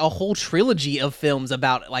make like a whole trilogy of films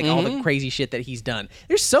about like all the crazy shit that he's done.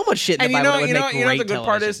 There's so much shit in And the you Bible know, that would you know, make you know great what the good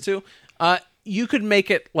part is television. too. You could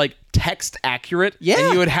make it like text accurate, Yeah.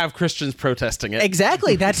 and you would have Christians protesting it.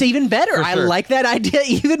 Exactly, that's even better. I sure. like that idea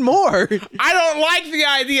even more. I don't like the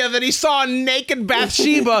idea that he saw a naked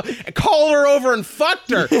Bathsheba, called her over, and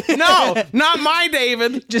fucked her. No, not my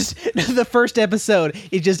David. Just the first episode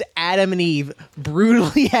is just Adam and Eve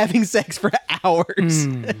brutally having sex for hours.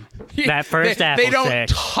 That first apple They don't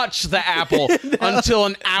sex. touch the apple until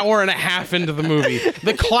an hour and a half into the movie.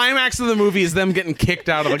 The climax of the movie is them getting kicked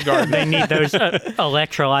out of the garden. They need those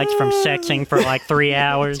electrolytes from sexing for like 3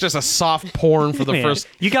 hours. It's just a soft porn for the Yeah. first.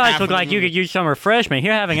 You guys half look of the like you movie. could use some refreshment.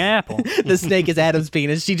 Here, having an apple. The snake is Adam's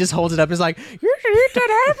penis. She just holds it up and is like, you should eat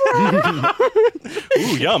that apple.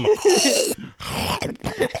 Ooh, yum. Oh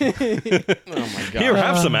my god! Here,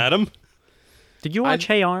 have some, Adam. Did you watch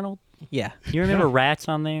Hey Arnold? Yeah. You remember rats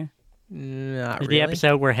on there? Not The really.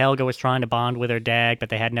 episode where Helga was trying to bond with her dad, but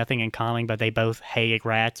they had nothing in common, but they both hated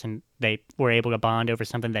rats, and they were able to bond over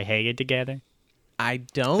something they hated together. I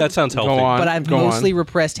don't. That sounds healthy. Go on. But I've Go on. mostly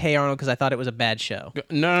repressed Hey Arnold because I thought it was a bad show.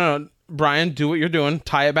 No, Brian, do what you're doing.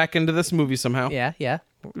 Tie it back into this movie somehow. Yeah, yeah.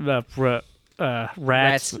 The rats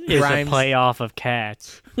Rats, is rhymes. a playoff of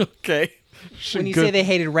cats. Okay. When you say they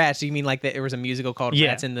hated rats, do you mean like that there was a musical called Yeah,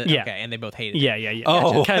 Rats in the yeah. Okay, and they both hated it. Yeah, yeah, yeah.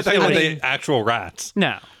 Oh, I Because thought you it meant was- the actual rats.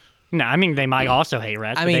 no. I mean, they might also hate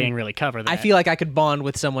rats, I but mean, they didn't really cover that. I feel like I could bond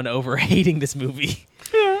with someone over hating this movie.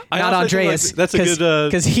 I Not also think, Andreas. like, that's a good.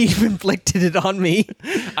 Because he inflicted it on me.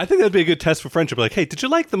 I think that'd be a good test for friendship. Like, hey, did you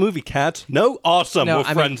like the movie Cats? No, awesome. No, We're I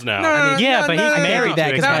mean- friends now. I mean, yeah, but he's married that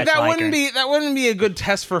to a because cat That liker. wouldn't be a good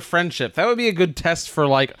test for friendship. That would be a good test for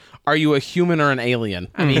like, are you a human or an alien?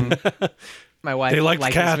 I mean, my wife They liked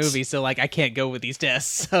liked cats. this movie, so like I can't go with these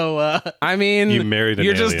tests. So I mean, You married an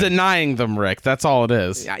You're just alien. denying them, Rick. That's all it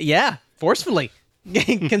is. yeah, forcefully.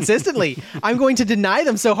 Consistently. I'm going to deny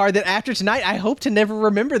them so hard that after tonight, I hope to never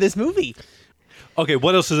remember this movie. Okay,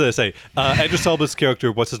 what else does it say? Idris Elba's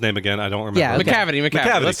character, what's his name again? I don't remember. Yeah, okay.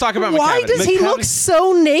 McCavity. Let's talk about Why McCavity. does he look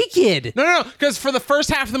so naked? No, because for the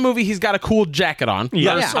first half of the movie, he's got a cool jacket on.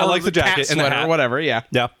 Yeah, Yeah. I like the cat jacket and the sweater hat. or whatever. Yeah.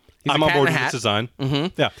 Yeah, He's I'm a on cat board in a with hat. this design.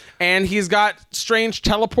 Mm-hmm. Yeah, And he's got strange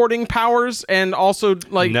teleporting powers, and also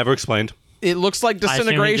like never explained. it looks like I assume he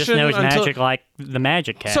disintegration. just knows until, magic like the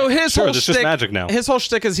magic cat. So his Sure, whole this is shtick, magic now. His whole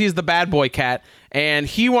shtick is he's the bad boy cat, and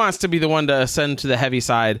he wants to be the one to ascend to the heavy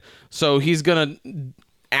side. So he's gonna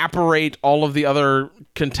apparate all of the other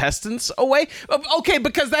contestants away. Okay,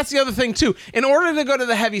 because that's the other thing too. In order to go to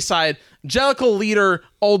the heavy side, Jellicle leader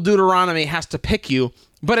Old Deuteronomy has to pick you,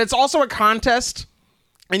 but it's also a contest.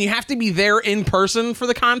 And you have to be there in person for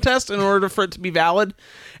the contest in order for it to be valid.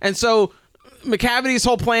 And so McCavity's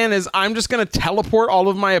whole plan is I'm just going to teleport all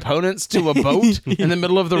of my opponents to a boat in the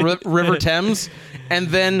middle of the River Thames, and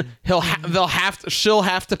then she'll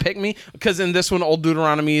have to pick me, because in this one Old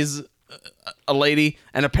Deuteronomy is a lady,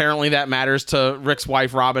 and apparently that matters to Rick's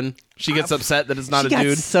wife Robin. She gets upset that it's not She a got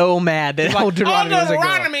dude. so mad that Like, Old Deuteronomy was a girl.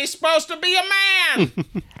 Deuteronomy's supposed to be a man.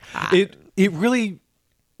 It really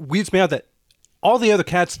weirds me out that all the other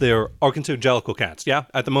cats there are considered Jellicle cats. Yeah,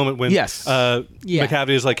 at the moment when Yes. Yeah.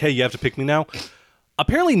 McCavity is like, hey, you have to pick me now.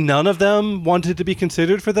 Apparently, none of them wanted to be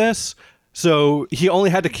considered for this, so he only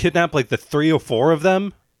had to kidnap like the 3 or 4 of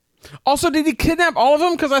them. Also, did he kidnap all of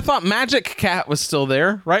them? Because I thought Magic Cat was still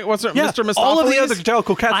there, right? Wasn't Yeah, Mr. Mistopheles? all of the other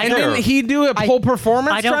Jellicle cats I are there. Didn't he do a whole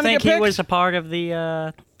performance I don't trying think to get he picked? was a part of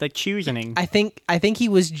the choosing. I think he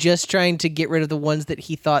was just trying to get rid of the ones that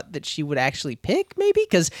he thought that she would actually pick, maybe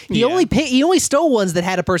because he only stole ones that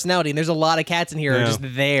had a personality, and there's a lot of cats in here that are just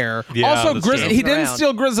there. Yeah, Also, that's true. he didn't Around.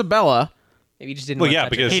 steal Grisabella. Maybe he just didn't. Well, want to yeah, touch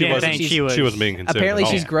because her. He she didn't wasn't. think She wasn't being considered. Apparently at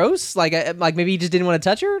all. she's gross. Like maybe he just didn't want to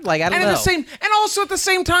touch her. Like I don't And know. also at the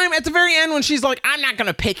same time, at the very end, when she's like, "I'm not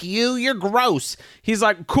gonna pick you. You're gross," he's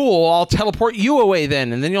like, "Cool, I'll teleport you away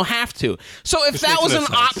then, and then you'll have to." So if that makes was no an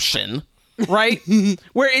sense. option. Right?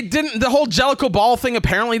 Where it didn't, the whole Jellicle ball thing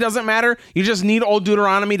apparently doesn't matter. You just need Old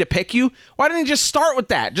Deuteronomy to pick you. Why didn't you just start with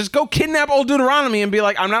that? Just go kidnap Old Deuteronomy and be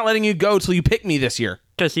like, I'm not letting you go till you pick me this year.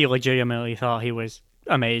 Because he legitimately thought he was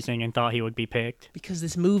amazing and thought he would be picked. because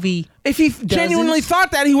this movie If he genuinely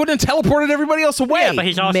thought that, he wouldn't have teleported everybody else away. Yeah, but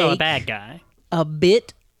he's also a Make- bad guy. a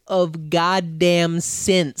bit of goddamn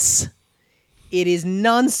sense. it is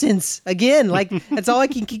nonsense. Again, like, that's all I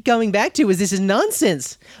can keep coming back to is this is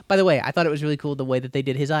nonsense. By the way, I thought it was really cool the way that they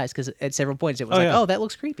did his eyes, because at several points it was oh, that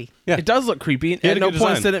looks creepy. Yeah. It does look creepy. had At a no good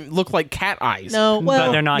points design. did it look like cat eyes. No, well,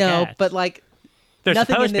 But they're not no, cats. but like, They're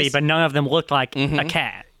nothing supposed in to be, this- but none of them looked like a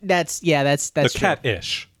cat. that's They're true.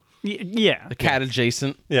 cat-ish. Yeah. The cat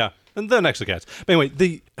adjacent. Yeah, and they're next to cats. But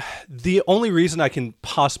anyway, the only reason I can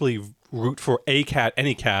possibly root for a cat,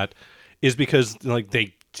 any cat, is because like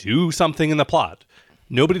they do something in the plot.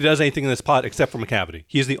 Nobody does anything in this plot except for McCavity.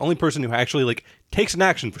 He is the only person who actually like takes an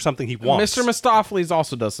action for something he wants. Mr. Mistopheles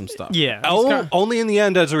also does some stuff. Yeah. Only in the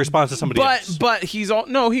end as a response to somebody else. But he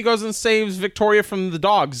goes and saves Victoria from the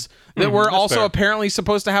dogs that were also fair. apparently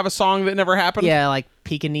supposed to have a song that never happened. Yeah, like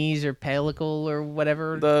Pekingese or Pelical or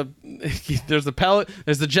whatever. There's the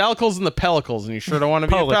jellicles and the pellicles, and you sure don't want to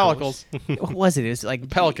be a Pellicles. pellicles. What was it? It was like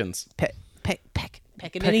Pelicans.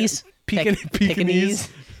 Pekingese. Pekingese.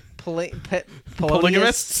 Polygamists.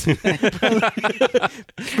 Polygamists. The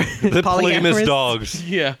polygamous polyamorous. dogs.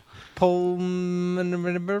 Yeah.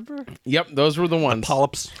 Yep, those were the ones.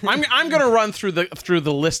 Polyps. I'm going to run through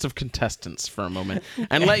the list of contestants for a moment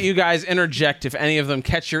and let you guys interject if any of them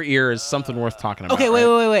catch your ear as something worth talking about. Okay,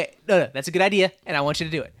 right? wait. No, that's a good idea, and I want you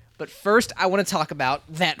to do it. But first, I want to talk about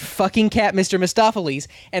that fucking cat, Mr. Mistopheles,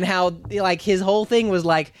 and how like his whole thing was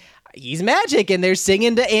like he's magic, and they're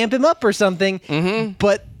singing to amp him up or something. Mm-hmm.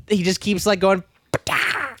 But he just keeps like going,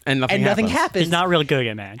 And nothing happens. He's not really good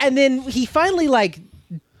at magic. And then he finally like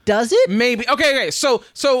does it. Maybe. Okay. So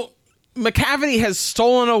McCavity has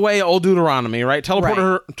stolen away old Deuteronomy, right?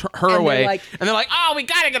 Teleported her And away. they're And they're like, oh, we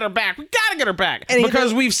got to get her back. And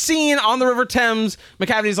because we've seen on the River Thames,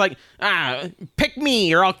 McCavity's like, pick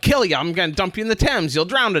me or I'll kill you. I'm going to dump you in the Thames. You'll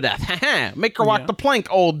drown to death. Make her walk the plank,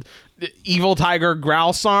 old evil tiger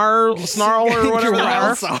snarl or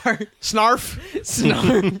whatever.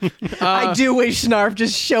 Snarf. I do wish Snarf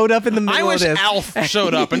just showed up in the middle I wish of this. Alf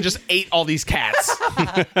showed up and just ate all these cats.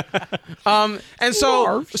 And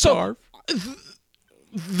so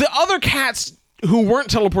the other cats who weren't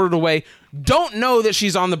teleported away don't know that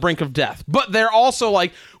she's on the brink of death, but they're also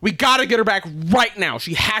like, we got to get her back right now.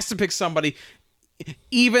 She has to pick somebody.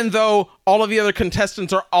 Even though all of the other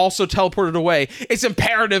contestants are also teleported away, it's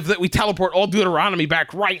imperative that we teleport old Deuteronomy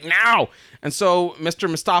back right now. And so Mr.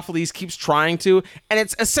 Mistopheles keeps trying to, and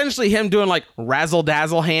it's essentially him doing like razzle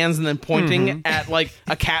dazzle hands and then pointing at like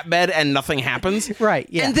a cat bed and nothing happens. Right,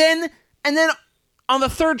 yeah. And then on the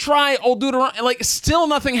third try, old Deuteronomy, like still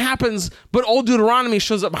nothing happens, but old Deuteronomy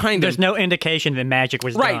shows up behind There's him. no indication that magic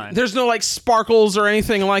was Right. done. There's no like sparkles or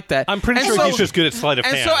anything like that. I'm pretty sure he's just good at sleight of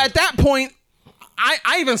hand. And so at that point,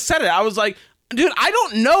 I even said it. I was like, dude, I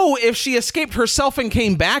don't know if she escaped herself and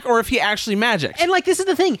came back or if he actually magicked. And like this is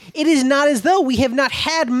the thing, it is not as though we have not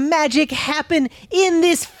had magic happen in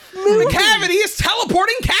this movie. McCavity is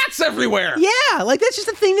teleporting cats everywhere. Yeah, like that's just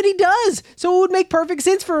a thing that he does. So it would make perfect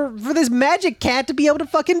sense for this magic cat to be able to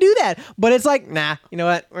fucking do that. But it's like, nah, you know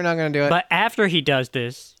what? We're not gonna do it. But after he does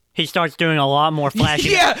this, he starts doing a lot more flashy.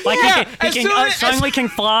 Yeah, like yeah. he can suddenly can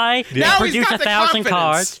fly, Now he's produce got the 1,000 confidence.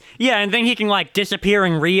 cards. Yeah, and then he can like disappear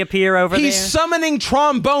and reappear over He's there. summoning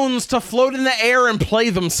trombones to float in the air and play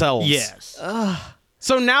themselves. Yes.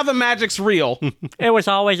 So now the magic's real, It was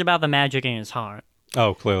always about the magic in his heart.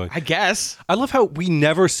 Oh, clearly. I guess. I love how we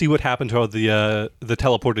never see what happened to the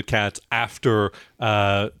teleported cats after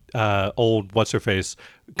old what's her face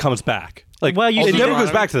comes back. Like, Well, you it see never that-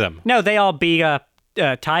 goes back to them. No, they all beat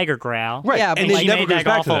Tiger Growl. Right, Yeah, and but it She never made goes that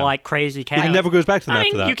back to awful them. like crazy cat. It never goes back to them I after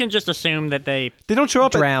mean, that. you can just assume that they They don't show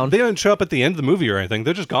up. Drown. They don't show up at the end of the movie or anything.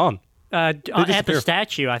 They're just gone. at the disappear.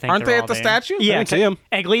 statue. I think Aren't they're they all at the there. statue? Yeah, I didn't see 'em.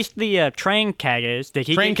 At least the train cat is. Did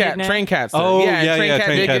he Train get cat, kidnapped? train cats. Oh, yeah, train yeah, cat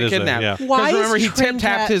train did cat get is there, kidnapped. yeah. Why Because remember, is he Train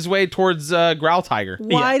tip-tapped Cat- his way towards Growl Tiger.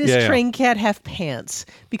 Why does Yeah. Train Cat have pants?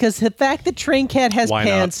 Because the fact that Train Cat has Why not?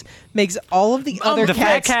 pants makes all of the other The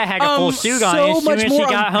fat cats cat had a full suit on. so And as much soon as he more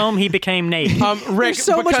got home, he became naked. Rick, they're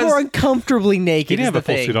so much because more uncomfortably naked. He didn't is have a the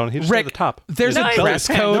full thing. suit on. He just Rick, had the top. there's No, a he dress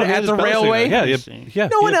was- code No, he had at his the belly suit on. railway. Yeah, yeah.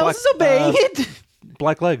 No he one had else is obeying it.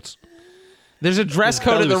 Black legs. There's a dress code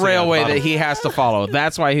belly at the was sitting on the railway bottom. that he has to follow.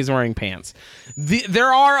 That's why he's wearing pants.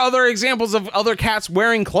 There are other examples of other cats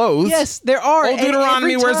wearing clothes. Yes, there are. Old and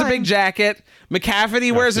Deuteronomy every wears a time- big jacket.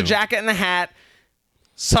 McCafferty wears a too. jacket and a hat.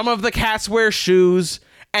 Some of the cats wear shoes.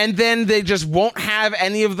 And then they just won't have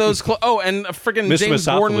any of those clothes. Oh, and freaking Mr. James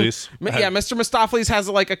Gordon. Mistopheles. Yeah, Mr. Mistopheles has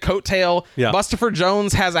like a coat tail. Yeah. Bustopher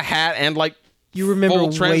Jones has a hat and like You remember full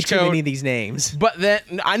way trench too coat. many of these names. But then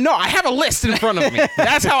I know I have a list in front of me.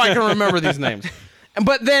 That's how I can remember these names.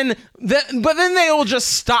 But then they will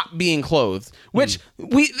just stop being clothed. Which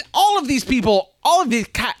all of these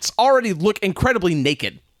cats already look incredibly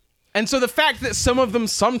naked. And so the fact that some of them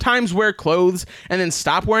sometimes wear clothes and then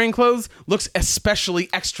stop wearing clothes looks especially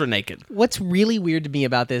extra naked. What's really weird to me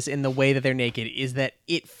about this in the way that they're naked is that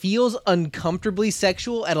it feels uncomfortably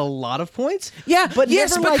sexual at a lot of points. Yeah, but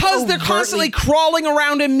yes, never, because they're overtly- constantly crawling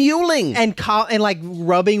around and mewling. and like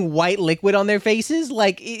rubbing white liquid on their faces.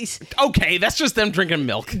 Like, it's, Okay, that's just them drinking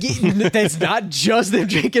milk. that's not just them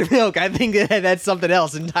drinking milk. I think that's something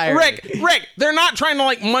else entirely. Rick, they're not trying to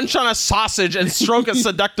like munch on a sausage and stroke it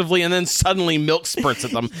seductively and then suddenly milk spurts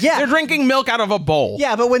at them. Yeah. They're drinking milk out of a bowl.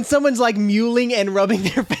 Yeah, but when someone's like mewling and rubbing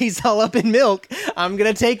their face all up in milk, I'm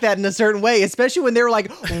gonna take that in a certain way, especially when they're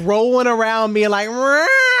like rolling around being like, "Rah!"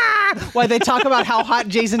 While they talk about how hot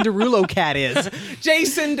Jason Derulo cat is.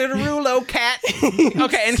 Jason Derulo cat.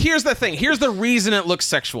 Okay, and here's the thing. Here's the reason it looks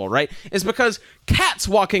sexual, right? Is because cats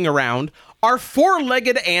walking around are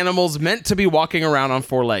four-legged animals meant to be walking around on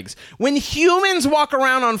four legs. When humans walk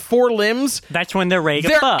around on four limbs, That's when they're ready to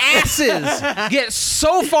their fuck. asses get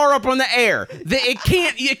so far up in the air that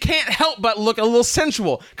it can't help but look a little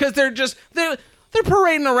sensual because they're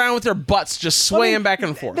parading around with their butts just swaying back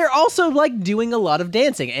and forth. They're also like doing a lot of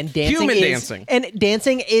dancing, and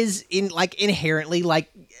dancing is inherently like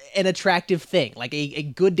an attractive thing. Like a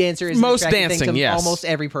good dancer is Most an attractive dancing, thing to yes. almost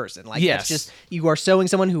every person. Like Yes. that's just you are showing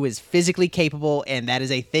someone who is physically capable, and that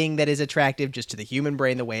is a thing that is attractive just to the human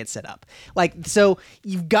brain the way it's set up. Like so,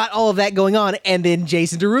 you've got all of that going on, and then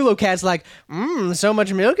Jason Derulo cat's like, so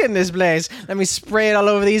much milk in this place. Let me spray it all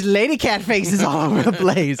over these lady cat faces all over the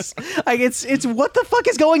place. Like it's what the fuck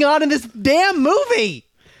is going on in this damn movie?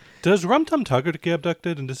 Does Rum Tum Tugger get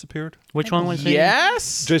abducted and disappeared? Which one was he?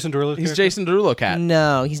 Yes. Jason Derulo. He's Jason Derulo cat.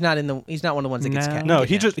 No, he's not He's not one of the ones that gets No. cat. No,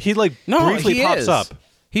 he briefly he pops is. up.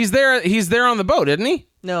 He's there on the boat, isn't he?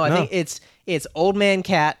 No, I No. think it's old man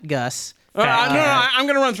cat Gus. No, I'm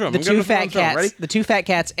gonna run through them. The I'm gonna two run fat through 'em. cats, Ready? the two fat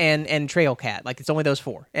cats, and Trail Cat. Like it's only those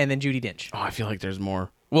four, and then Judi Dench. Oh, I feel like there's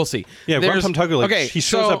more. We'll see. Yeah, Rum There's- Tum Tugger. okay, He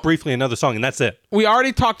shows so up briefly in another song, and that's it. We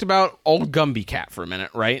already talked about old Gumby cat for a minute,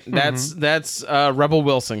 right? That's Rebel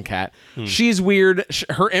Wilson cat. She's weird.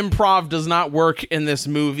 Her improv does not work in this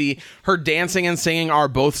movie. Her dancing and singing are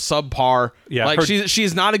both subpar. Yeah, like her-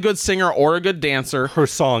 she's not a good singer or a good dancer. Her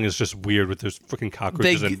song is just weird with those freaking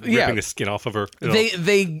cockroaches and ripping the skin off of her.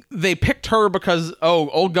 They picked her because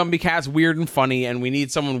old Gumby cat's weird and funny, and we need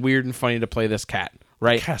someone weird and funny to play this cat,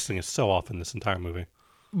 right? Casting is so off in this entire movie.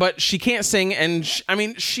 But she can't sing, and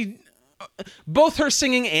she both her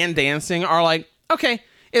singing and dancing are like, okay,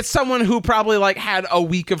 it's someone who probably like had a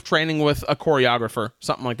week of training with a choreographer,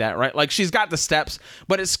 something like that, right? Like she's got the steps,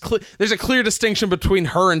 but there's a clear distinction between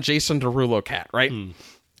her and Jason Derulo cat, right?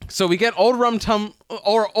 So we get old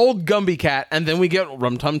old Gumby cat, and then we get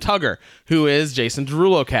Rum Tum Tugger, who is Jason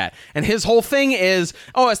Derulo cat, and his whole thing is,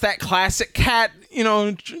 it's that classic cat,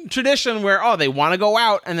 tradition where they want to go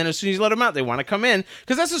out, and then as soon as you let them out, they want to come in,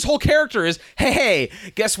 because that's his whole character is, hey,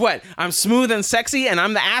 guess what? I'm smooth and sexy, and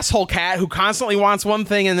I'm the asshole cat who constantly wants one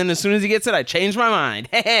thing, and then as soon as he gets it, I change my mind.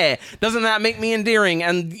 Hey, doesn't that make me endearing?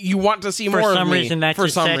 And you want to see more of me. For some reason, that's for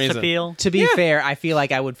his some sex reason. appeal. To be fair, I feel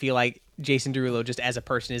like I would feel like Jason Derulo just as a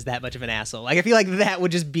person is that much of an asshole. Like I feel like that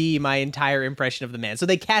would just be my entire impression of the man. So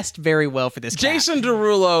they cast very well for this cat. Jason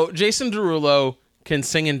Derulo can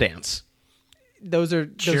sing and dance. Those are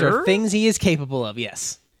Sure? things he is capable of.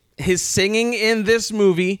 Yes. His singing in this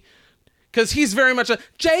movie, because he's very much a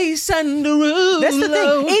Jason Derulo. That's the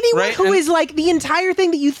thing. Anyone right? who And- is like the entire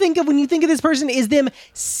thing that you think of when you think of this person is them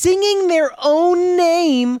singing their own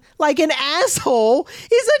name like an asshole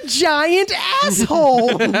is a giant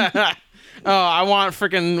asshole. Oh, I want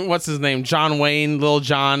freaking what's his name, John Wayne, Lil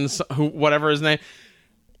John, whatever his name.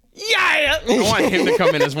 Yeah, I want him to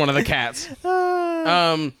come in as one of the cats.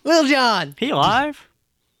 Lil Jon. He alive?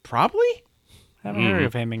 Probably. Haven't heard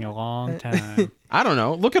of him in a long time. I don't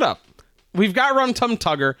know. Look it up. We've got Rum Tum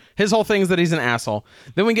Tugger. His whole thing is that he's an asshole.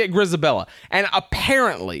 Then we get Grisabella. And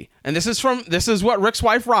apparently, and this is what Rick's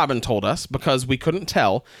wife Robin told us because we couldn't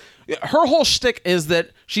tell. Her whole shtick is that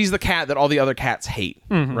she's the cat that all the other cats hate,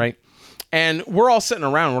 right? And we're all sitting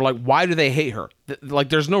around. We're like, why do they hate her? Like,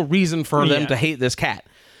 there's no reason for them to hate this cat.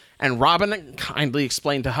 And Robin kindly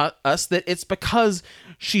explained to us that it's because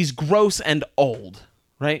she's gross and old,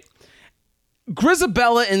 right?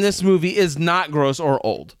 Grisabella in this movie is not gross or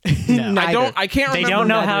old. No. I can't remember. They don't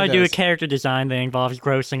know how to neither do a does. character design that involves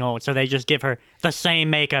grossing old, so they just give her the same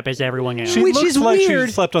makeup as everyone else. She Which looks is like weird.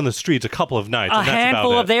 she slept on the streets a couple of nights. A and that's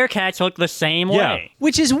handful about of their cats look the same Yeah. way.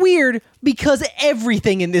 Which is weird because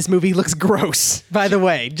everything in this movie looks gross, by the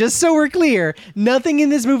way. Just so we're clear, nothing in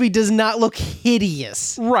this movie does not look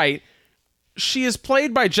hideous. Right. She is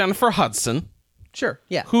played by Jennifer Hudson, Sure,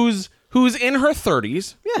 yeah. who's in her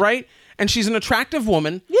 30s, Yeah. right? And she's an attractive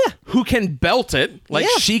woman Yeah. who can belt it. Like,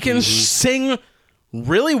 Yeah. she can sing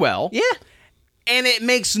really well. Yeah. And it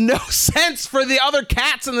makes no sense for the other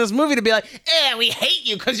cats in this movie to be like, we hate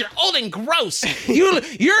you because you're old and gross.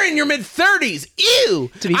 You're in your mid-30s. Ew.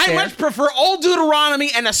 To be I fair- much prefer Old Deuteronomy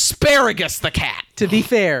and Asparagus the cat. To be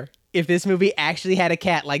fair, if this movie actually had a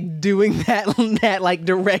cat like doing that like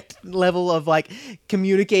direct level of like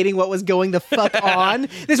communicating what was going the fuck on,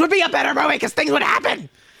 this would be a better movie because things would happen.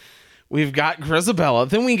 We've got Grisabella.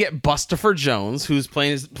 Then we get Bustopher Jones, who's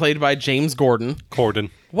played by James Gordon.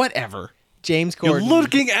 Whatever. James You're Corden.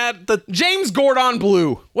 looking at the. James Gordon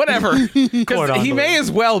Blue. Whatever. Because Gordon he Blue. may as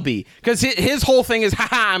well be. Because his whole thing is,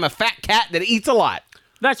 haha, I'm a fat cat that eats a lot.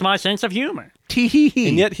 That's my sense of humor. Tee-hee-hee.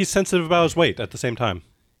 And yet he's sensitive about his weight at the same time.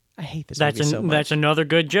 I hate this That's movie so much. that's another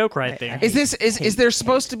good joke right there. Is there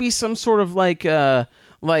supposed to be some sort of like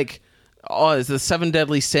is the 7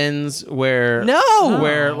 Deadly Sins where No!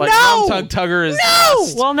 where like No! Rum Tug Tugger is No!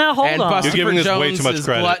 lust, Well, now hold and on. You're giving Bustopher this way Jones too much is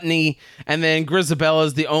credit. gluttony, and then Grisabella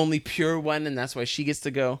is the only pure one, and that's why she gets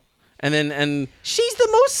to go. And She's the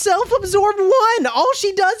most self-absorbed one. All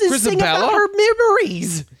she does is sing Grisabella? about her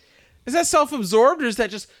memories. is that self-absorbed or is that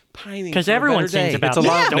just pining? Because for a everyone better day? sings about It's a that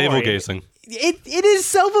lot of story. navel gazing. It is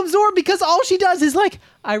self-absorbed because all she does is like,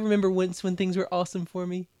 I remember once when things were awesome for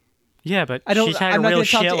me. Yeah, but I don't- she's had I'm a not real gonna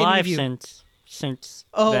talk to shit any of life you. since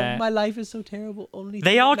Oh, that. my life is so terrible. Only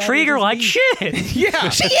They thing all that treat her matters like is me. shit. Yeah.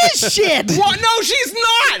 She is shit. What? No, she's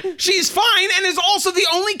not. She's fine, and is also the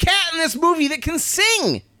only cat in this movie that can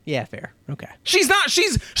sing. Yeah, fair. Okay. She's not.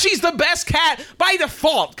 She's the best cat by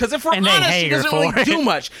default. Because if we're And they honest, hate she her doesn't for really it. do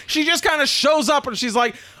much. She just kind of shows up and she's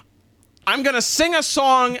like, "I'm gonna sing a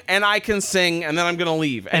song and I can sing, and then I'm gonna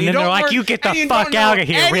leave." And you then they're don't like, learn- "You get the and you fuck don't know outta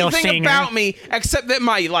here, real anything singer." about me except that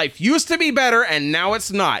my life used to be better and now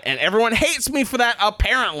it's not, and everyone hates me for that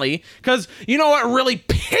apparently. Because you know what really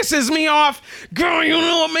pisses me off? Girl, you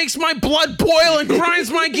know what makes my blood boil and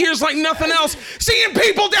grinds my gears like nothing else? Seeing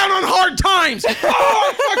people down on hard times. Oh,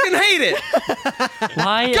 I fucking hate it.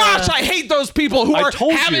 Why? Gosh, I hate those people who I are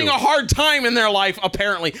told having you. a hard time in their life,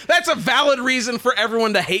 apparently. That's a valid reason for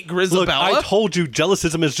everyone to hate Look, Grisabella. I told you,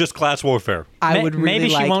 jealousism is just class warfare. I would really maybe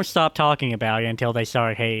like. she won't stop talking about it until they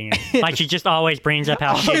start hating her. Like she just always brings up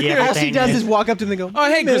how shitty everything All she does is. is walk up to them and go, Oh,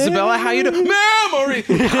 hey, Grisabella, how you doing? Memory!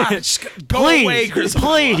 Gosh, go away, Please,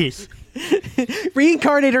 Grisabella. please.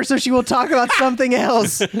 reincarnate her so she will talk about something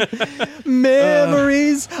else.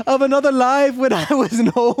 Memories of another life when I was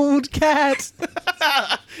an old cat.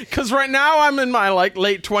 Because right now I'm in my late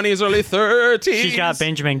 20s, early 30s. She's got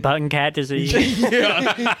Benjamin Button cat disease.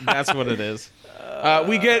 Yeah, that's what it is.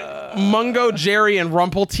 We get Mungo, Jerry, and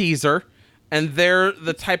Rumple Teaser, and they're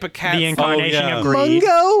the type of cats. The incarnation yeah. of greed.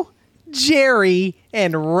 Mungo, Jerry,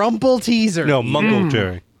 and Rumple Teaser. No, Mungo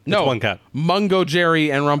Jerry. No, It's one cat. Mungo,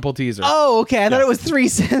 Jerry, and Rumple Teaser. Oh, okay. I thought it was 3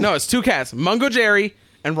 cents. No, it's 2 cats. Mungo, Jerry,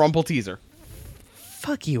 and Rumple Teaser.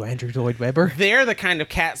 Fuck you, Andrew Lloyd Webber. They're the kind of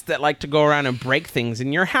cats that like to go around and break things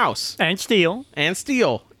in your house And steal. and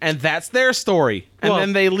steal. And that's their story. And Well-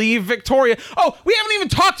 then they leave Victoria. Oh, we haven't even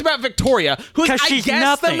talked about Victoria, who's, 'Cause I she's guess,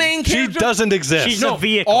 nothing. the main She character. doesn't exist. She's a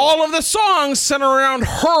vehicle. All of the songs center around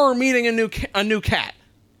her meeting a new cat,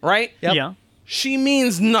 right? Yeah. She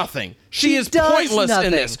means nothing. She is does pointless nothing.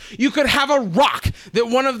 in this. You could have a rock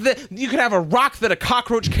that a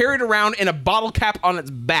cockroach carried around in a bottle cap on its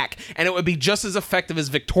back, and it would be just as effective as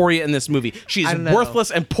Victoria in this movie. She's I don't know.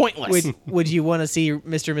 worthless and pointless. Would you want to see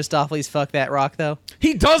Mr. Mistopheles fuck that rock, though?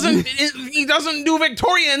 He doesn't do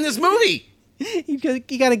Victoria in this movie. He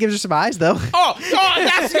gotta give her some eyes, though. Oh,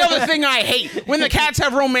 that's the other thing I hate. When the cats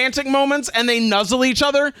have romantic moments and they nuzzle each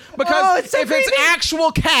other. Because Oh, it's so if it's creepy.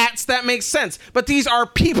 actual cats, that makes sense. But these are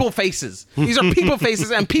people faces. These are people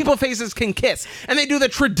faces, and people faces can kiss. And they do the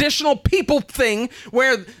traditional people thing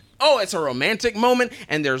where, oh, it's a romantic moment,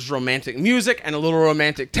 and there's romantic music and a little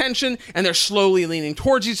romantic tension, and they're slowly leaning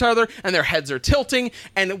towards each other, and their heads are tilting,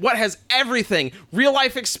 and what has everything, real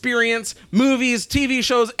life experience, movies, TV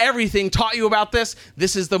shows, everything taught you about this?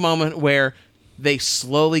 This is the moment where they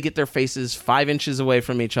slowly get their faces 5 inches away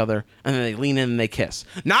from each other, and then they lean in and they kiss.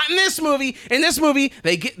 Not in this movie. In this movie,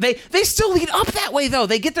 they still lead up that way, though.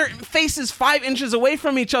 They get their faces 5 inches away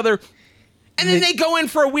from each other, and then they go in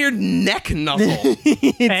for a weird neck nuzzle.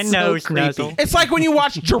 And so nose creepy. nuzzle. It's like when you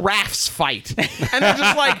watch giraffes fight, and they're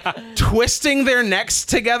just like twisting their necks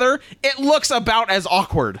together. It looks about as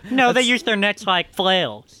awkward. No, they use their necks like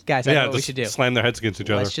flails. Guys, I know Yeah, what we just should do. slam their heads against each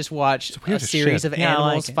other. Let's just watch a weird as series shit. of Yeah, I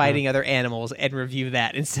animals like it. fighting other animals and review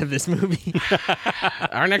that instead of this movie.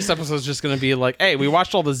 Our next episode is just going to be like, hey, we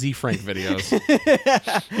watched all the Z Frank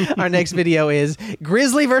videos. Our next video is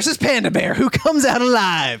Grizzly versus Panda Bear. Who comes out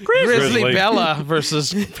alive? Grizzly Grizzly. Bella Ella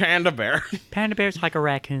versus Panda Bear. Panda Bear's like a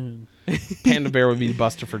raccoon. Panda Bear would be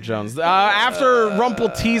Buster Jones. After Rumple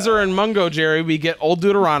Teaser and Mungo Jerry, we get Old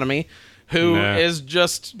Deuteronomy, who is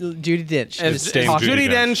just Judi Dench. Judi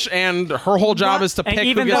Dench, and her whole job is to pick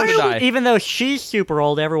who gets to die. Even though she's super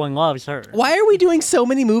old, everyone loves her. Why are we doing so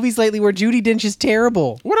many movies lately where Judi Dench is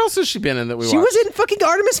terrible? What else has she been in that we watched? She was in fucking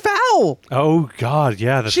Artemis Fowl. Oh God,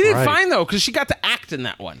 yeah, that's She did right. fine though, because she got to act in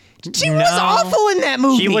that one. She was awful in that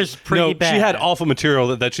movie. She was pretty bad. She had awful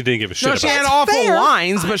material that she didn't give a shit No, about. she had awful fair.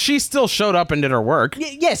 lines, but she still showed up and did her work.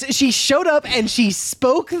 Yes, she showed up and she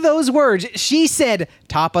spoke those words. She said,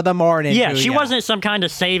 "Top of the morning." Yeah, she Booyah." wasn't some kind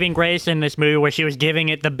of saving grace in this movie where she was giving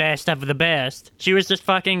it the best of the best. She was just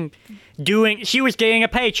fucking she was getting a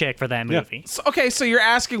paycheck for that movie. So you're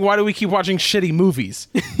asking why do we keep watching shitty movies?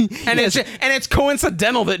 And it's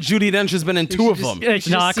coincidental that Judi Dench has been in two of them. It's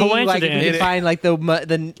not See, like, if we coincidence. can find like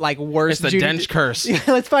the like worst. It's the Dench curse.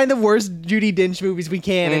 Let's find the worst Judi Dench movies we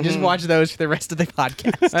can and just watch those for the rest of the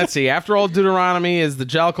podcast. Let's see. After Old Deuteronomy is the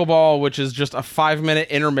Jellicle Ball, which is just a 5-minute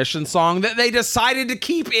intermission song that they decided to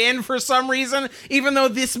keep in for some reason, even though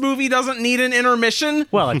this movie doesn't need an intermission.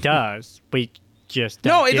 Well, it does. We just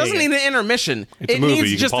No, it doesn't need an intermission. It's a It movie, you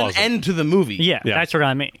needs can just an pause it. end to the movie. Yeah, that's what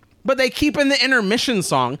I mean. But they keep in the intermission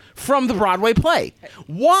song from the Broadway play.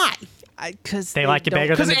 Why? Because They like it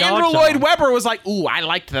better than Because the dog Andrew song. Lloyd Webber was like, "Ooh, I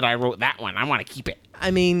liked that I wrote that one. I want to keep it."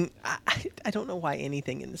 I mean, I don't know why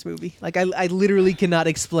anything in this movie. Like, I literally cannot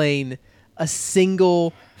explain a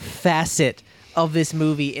single facet of this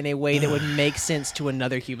movie in a way that would make sense to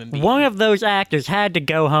another human being. One of those actors had to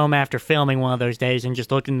go home after filming one of those days and just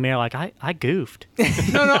look in the mirror like, I goofed.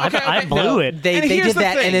 No, I blew it. They And did here's the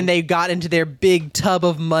that, thing. and then they got into their big tub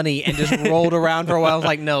of money and just rolled around for a while. I was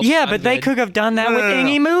like, no. Yeah, I'm but they good. could have done that with no.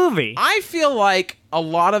 any movie. I feel like a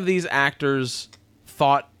lot of these actors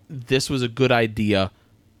thought this was a good idea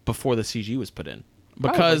before the CG was put in.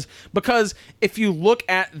 Because if you look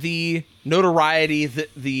at the notoriety that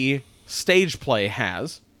the stage play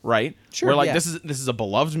has, right? Sure, Where like yeah. this is a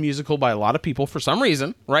beloved musical by a lot of people for some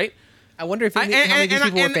reason, right? I wonder if I- how many of these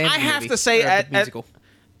people were and fans I of the have movie, to say or the musical.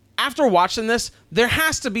 After watching this, there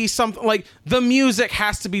has to be something like the music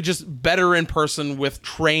has to be just better in person with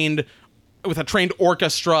a trained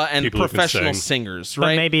orchestra and People who can professional sing. singers, But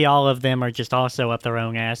right? maybe all of them are just also up their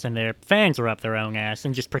own ass and their fans are up their own ass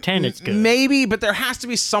and just pretend it's good. Maybe, but there has to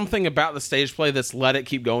be something about the stage play that's let it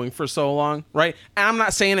keep going for so long, right? And I'm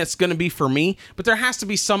not saying it's going to be for me, but there has to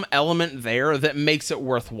be some element there that makes it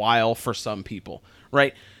worthwhile for some people,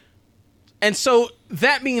 right? And so,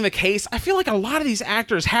 that being the case, I feel like a lot of these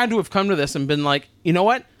actors had to have come to this and been like, you know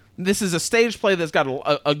what? This is a stage play that's got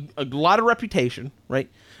a lot of reputation, right?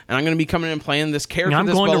 And I'm going to be coming in and playing this character I'm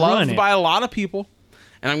that's going to run beloved it. by a lot of people,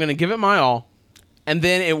 and I'm going to give it my all. And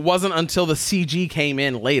then it wasn't until the CG came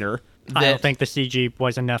in later that I don't think the CG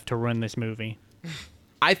was enough to ruin this movie.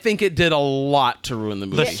 I think it did a lot to ruin the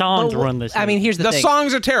movie. The songs But ruined this I mean, movie. here's the The thing.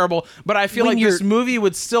 songs are terrible, but I feel When like this you're- movie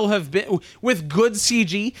would still have been with good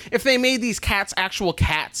CG if they made these cats actual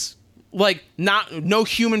cats, like no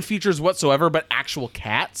human features whatsoever, but actual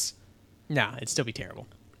cats. Nah, it'd still be terrible.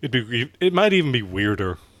 It might even be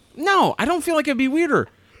weirder. No, I don't feel like it'd be weirder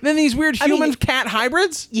than these weird I mean, human cat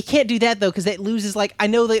hybrids. You can't do that though, because that loses. Like, I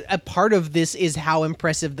know that a part of this is how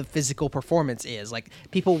impressive the physical performance is. Like,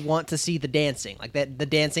 people want to see the dancing. Like that, the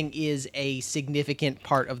dancing is a significant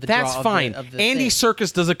part of the. That's draw of fine. Of the Andy thing.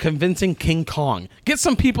 Serkis does a convincing King Kong. Get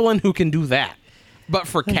some people in who can do that. But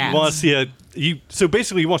for cats, You want to see so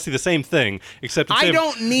basically you want to see the same thing, except I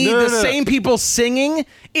don't need the same people singing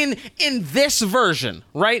in this version,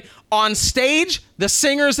 right? On stage, the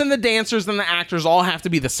singers and the dancers and the actors all have to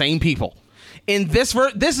be the same people. In this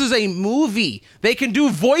this is a movie. They can do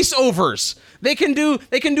voiceovers. They can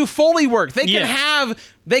do Foley work. They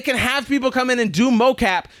can have people come in and do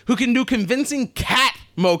mocap who can do convincing cat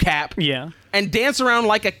mocap. Yeah. And dance around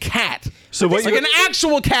like a cat. So what like you- an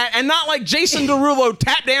actual cat and not like Jason Derulo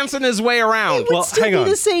tap dancing his way around. It would Well, still hang be on.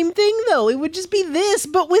 the same thing though. It would just be this,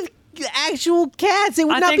 but with actual cats. It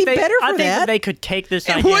would not be better for I think that. they could take this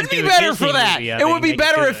It idea would and be do a better Disney for that. movie of It would and be make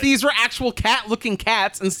better good. if these were actual cat-looking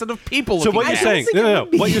cats instead of people. So what you're cats. saying? think it No.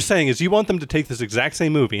 would be. What you're saying is you want them to take this exact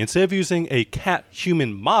same movie instead of using a cat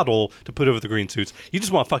human model to put over the green suits. You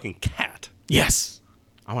just want a fucking cat. Yes,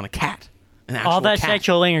 I want a cat. An actual All that cat.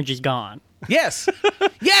 sexual energy's gone. Yes,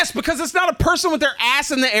 yes, because it's not a person with their ass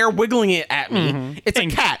in the air wiggling it at me. It's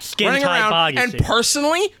And a cat skin running tight around. body And suit.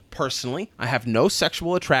 personally, I have no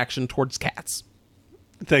sexual attraction towards cats.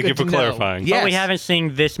 Thank you Good for to know. clarifying. Yeah. But we Yes. haven't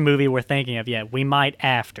seen this movie we're thinking of yet. We might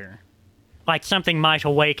after. Like something might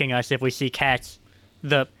awaken us if we see cats,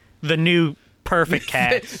 the new perfect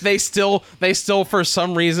cats. They still for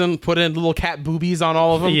some reason put in little cat boobies on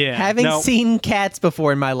all of them. Yeah. Having Now- seen cats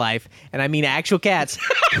before in my life, and I mean actual cats,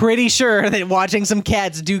 pretty sure that watching some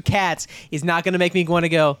cats do cats is not going to make me want to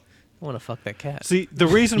go, I want to fuck that cat. See, the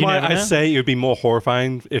reason You why never I know. say it would be more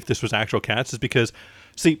horrifying if this was actual cats is because,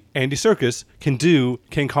 see, Andy Serkis can do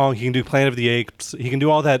King Kong, he can do Planet of the Apes, he can do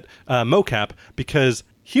all that mocap because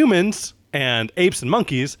humans and apes and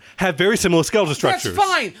monkeys have very similar skeletal That's structures.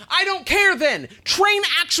 fine. I don't care then. Train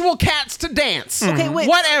actual cats to dance. Okay, wait.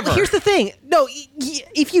 Whatever. Here's the thing. No,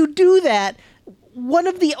 if you do that, one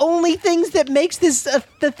of the only things that makes this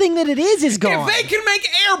the thing that it is gone. If they can make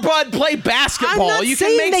Air Bud play basketball, I'm not you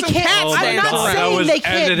saying can make they some can't. cats I'm dance. not That saying was they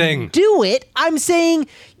can't editing. do it. I'm saying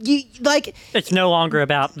you like It's no longer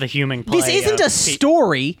about the human play. this isn't of a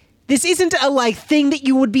story. This isn't a like thing that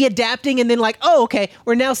you would be adapting and then like, oh, okay,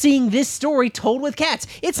 we're now seeing this story told with cats.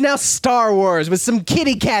 It's now Star Wars with some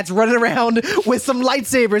kitty cats running around with some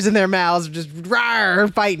lightsabers in their mouths, just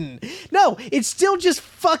rawr, fighting. No, it's still just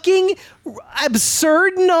fucking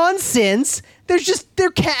absurd nonsense. They're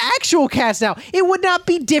actual cats now. It would not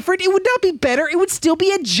be different. It would not be better. It would still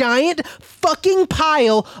be a giant fucking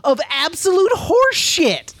pile of absolute horse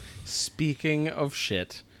shit. Speaking of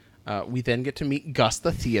shit, we then get to meet Gus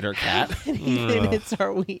the theater cat. How many minutes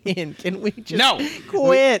are we in? Can we just No.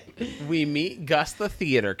 quit? We meet Gus the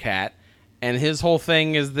theater cat, and his whole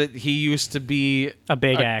thing is that he used to be a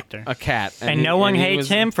big actor. a cat. and no one he hates was-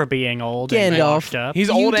 him for being old and Gandalf, washed up. He's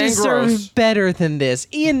you old and deserve gross. better than this.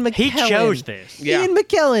 Ian McKellen. He chose this. Yeah. Ian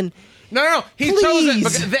McKellen. No. He chose it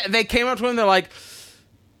Please. because they came up to him. They're like,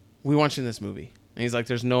 "We want you in this movie," and he's like,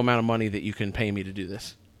 "There's no amount of money that you can pay me to do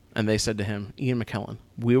this." And they said to him, "Ian McKellen,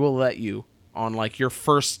 we will let you on like your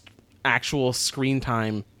first actual screen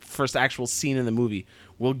time, first actual scene in the movie.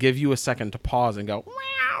 We'll give you a second to pause and go,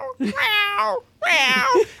 meow, meow, meow."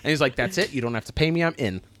 And he's like, "That's it. You don't have to pay me. I'm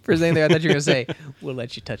in." First thing there, I thought you were gonna say, "We'll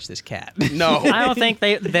let you touch this cat." No. I don't think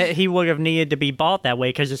that he would have needed to be bought that way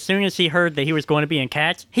because as soon as he heard that he was going to be in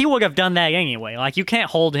Cats, he would have done that anyway. Like, you can't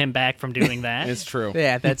hold him back from doing that. It's true.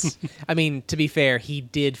 Yeah, that's. I mean, to be fair, he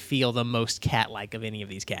did feel the most cat-like of any of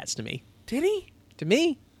these cats to me. Did he? To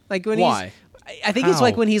me, like when Why? he's. I think it's How?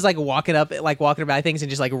 like when he's like walking about things and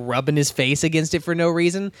just like rubbing his face against it for no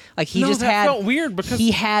reason. Like he No, just that had felt weird because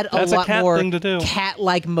he had a that's a lot cat more thing to do.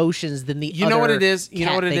 cat-like motions than the You know what other it is? You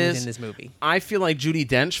know cat what it things is? in this movie. I feel like Judi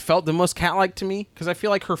Dench felt the most cat-like to me because I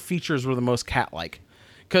feel like her features were the most cat-like.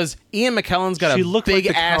 Because Ian McKellen's got She a looked like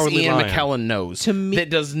big the ass Cowardly Ian Lion. McKellen nose To me- that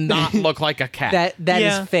does not look like a cat. That is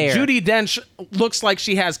Yeah. fair. Judi Dench looks like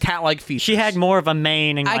she has cat-like features. She had more of a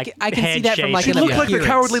mane and like I can see head that from, shape. like, She an looked like the appearance.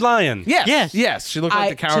 Cowardly Lion. Yes, Yes. she looked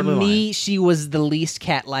like the Cowardly to Lion. me, she was the least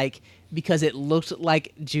cat-like because it looked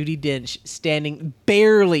like Judi Dench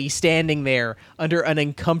barely standing there under an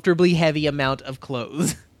uncomfortably heavy amount of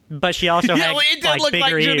clothes. But she also Yeah, had well, it did like look like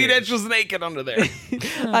bigger Judi ears. Dench was naked under there.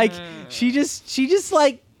 Like she just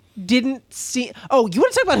like didn't see. Oh, you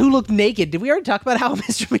want to talk about who looked naked? Did we already talk about how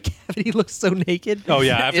Mr. McCavity looks so naked? Oh,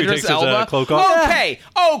 yeah, after he Idris takes his Elba? cloak off.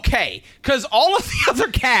 Okay. Because all the other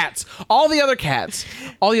cats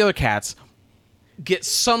get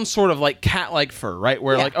some sort of like cat-like fur, right?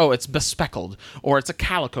 Where Yeah. like, oh, it's bespeckled, or it's a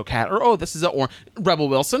calico cat, or oh, this is a Rebel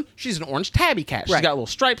Wilson. She's an orange tabby cat. She's Right. got little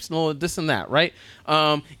stripes and a little this and that, right?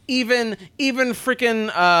 Even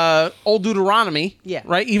freaking old Deuteronomy, Yeah.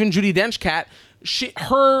 right? Even Judi Dench cat.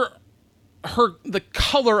 The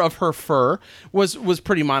color of her fur was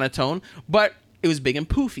pretty monotone, but it was big and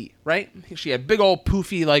poofy, right? She had big old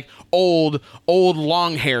poofy, like old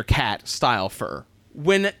long hair cat style fur.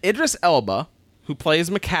 When Idris Elba, who plays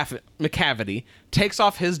McCavity, takes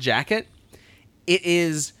off his jacket,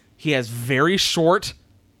 he has very short,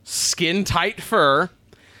 skin tight fur,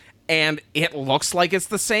 and it looks like it's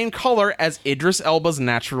the same color as Idris Elba's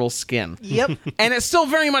natural skin. Yep. And it's still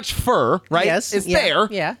very much fur, right? Yes. It's yeah, there.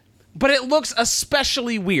 Yeah. But it looks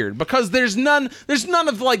especially weird because there's none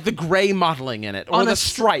of like the gray modeling in it or On the a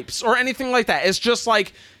stripes or anything like that. It's just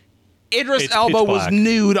like Idris It's Elba pitch was black.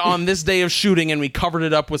 nude on this day of shooting and we covered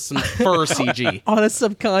it up with some fur CG. On a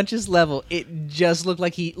subconscious level, it just looks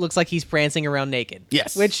like he's prancing around naked.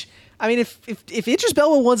 Yes. Which I mean, if Idris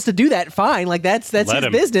Elba wants to do that, fine. Like that's Let his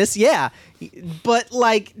him. business. Yeah. But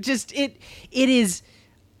like, just it is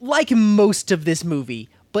like most of this movie,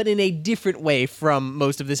 but in a different way from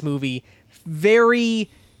most of this movie. Very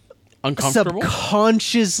Uncomfortable.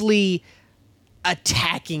 subconsciously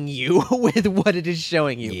attacking you with what it is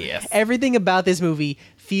showing you. Yes. Everything about this movie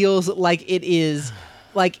feels like it is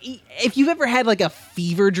like if you've ever had like a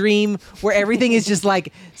fever dream where everything is just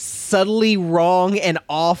like subtly wrong and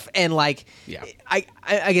off and like Yeah.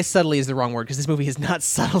 I guess subtly is the wrong word because this movie is not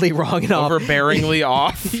subtly wrong and off. Overbearingly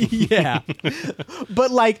off, Yeah.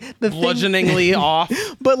 But like the bludgeoningly off.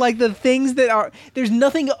 but like the things that are there's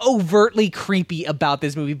nothing overtly creepy about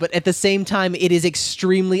this movie, but at the same time it is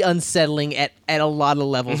extremely unsettling at a lot of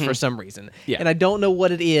levels for some reason. Yeah. And I don't know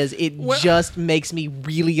what it is. It just makes me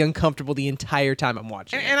really uncomfortable the entire time I'm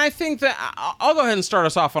watching it. And I think that I'll go ahead and start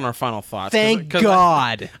us off on our final thoughts. Thank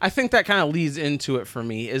God. I think that kind of leads into it for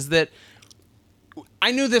me is that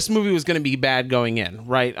I knew this movie was going to be bad going in,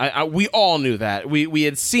 right? We all knew that. We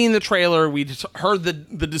had seen the trailer. We just heard the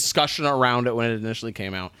discussion around it when it initially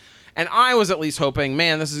came out. And I was at least hoping,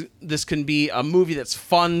 man, this can be a movie that's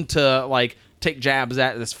fun to like take jabs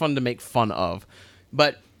at, that's fun to make fun of.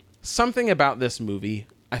 But something about this movie,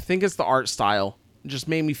 I think it's the art style, just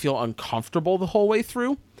made me feel uncomfortable the whole way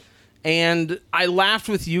through. And I laughed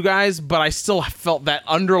with you guys, but I still felt that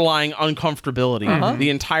underlying uncomfortability the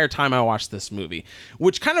entire time I watched this movie,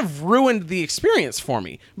 which kind of ruined the experience for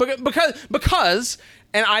me. Because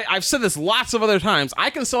and I've said this lots of other times, I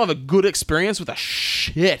can still have a good experience with a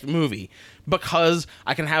shit movie because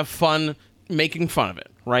I can have fun making fun of it,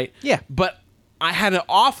 right? Yeah. But I had an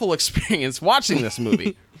awful experience watching this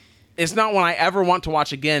movie. It's not one I ever want to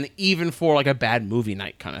watch again, even for like a bad movie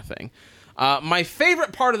night kind of thing. My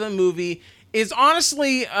favorite part of the movie is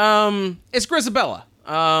honestly, it's Grisabella,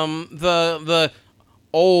 the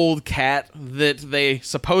old cat that they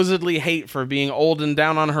supposedly hate for being old and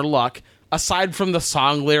down on her luck. Aside from the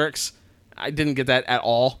song lyrics, I didn't get that at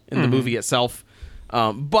all in the movie itself.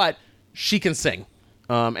 But she can sing,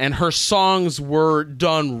 and her songs were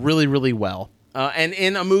done really, really well. And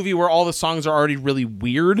in a movie where all the songs are already really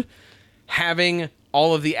weird, having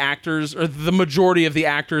all of the actors, or the majority of the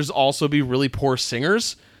actors, also be really poor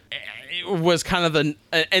singers, it was kind of an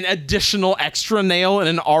additional extra nail in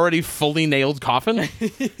an already fully nailed coffin.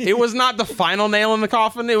 It was not the final nail in the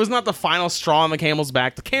coffin. It was not the final straw on the camel's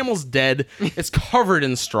back. The camel's dead. It's covered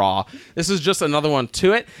in straw. This is just another one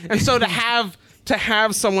to it. And so to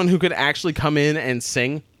have someone who could actually come in and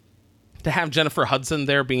sing, to have Jennifer Hudson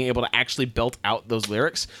there being able to actually belt out those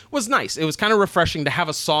lyrics was nice. It was kind of refreshing to have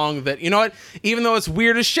a song that, you know what, even though it's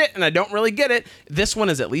weird as shit and I don't really get it, this one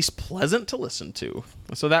is at least pleasant to listen to.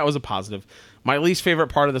 So that was a positive. My least favorite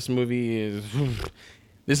part of this movie is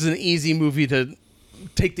this is an easy movie to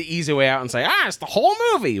take the easy way out and say, it's the whole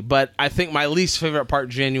movie. But I think my least favorite part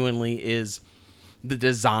genuinely is the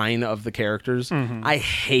design of the characters. I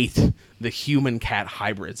hate the human cat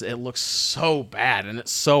hybrids. It looks so bad and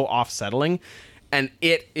it's so off-settling, and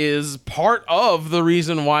it is part of the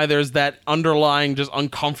reason why there's that underlying just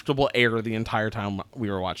uncomfortable air the entire time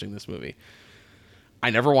we were watching this movie.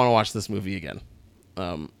 I never want to watch this movie again.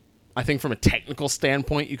 I think from a technical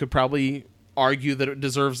standpoint, you could probably argue that it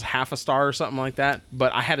deserves half a star or something like that,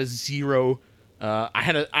 but I had a zero. I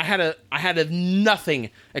had a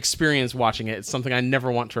nothing experience watching it. It's something I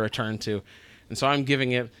never want to return to, and so I'm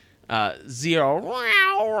giving it 0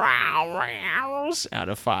 out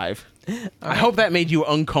of 5. I hope that made you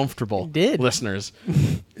uncomfortable. It did. Listeners.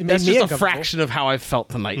 It That's made me just a uncomfortable. fraction of how I felt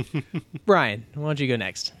tonight. Brian, why don't you go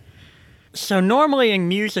next? So normally in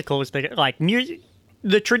musicals,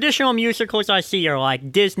 the traditional musicals I see are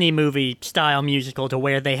like Disney movie style musical, to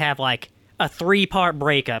where they have like a 3-part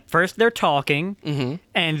breakup. First they're talking,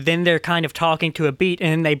 and then they're kind of talking to a beat, and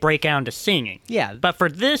then they break out into singing. Yeah. But for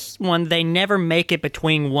this one, they never make it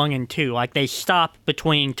between 1 and 2. Like, they stop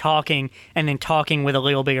between talking and then talking with a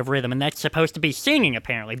little bit of rhythm, and that's supposed to be singing,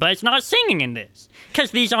 apparently. But it's not singing in this, because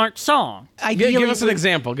these aren't songs. Give us an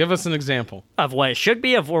example. Give us an example. Of what it should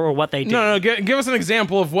be, or what they do. No, give us an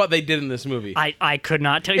example of what they did in this movie. I could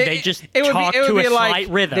not tell you. They just It would talk be- it would to a be like, slight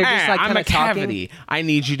rhythm. they're just, like, I'm kinda a cavity. I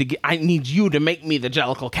need you to make me the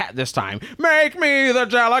Jellicle cat this time. Make me the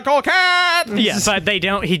Jellicle cat. Yeah,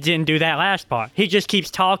 but he didn't do that last part. He just keeps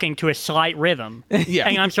talking to a slight rhythm. Yeah.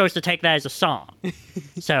 And I'm supposed to take that as a song.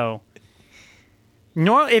 So,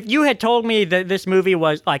 if you had told me that this movie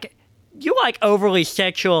was like, you like overly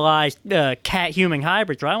sexualized cat-human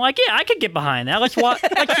hybrids, right? I'm like, yeah, I could get behind that. Let's see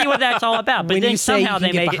what that's all about. But When then you say you somehow can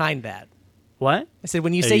they get make behind that. What? I said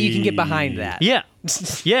when you say you can get behind that. Yeah.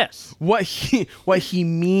 Yes. What he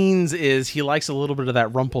means is he likes a little bit of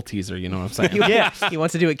that rumple teaser. You know what I'm saying? Yeah. He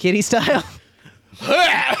wants to do it kitty style.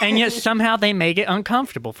 And yet somehow they make it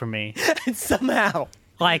uncomfortable for me. Somehow.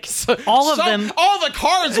 Like, all of them... All the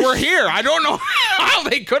cards were here. I don't know how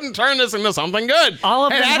they couldn't turn this into something good. All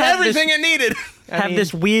of it them had have everything it needed. have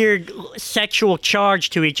this weird sexual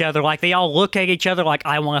charge to each other. Like, they all look at each other like,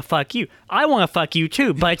 I want to fuck you. I want to fuck you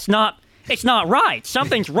too. But it's it's not right.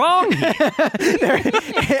 Something's wrong here.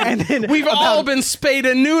 And then We've all been spayed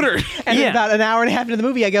and neutered. and then Yeah. about an hour and a half into the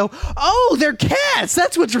movie, I go, "Oh, they're cats.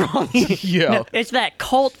 That's what's wrong." Yeah. It's that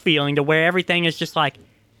cult feeling to where everything is just like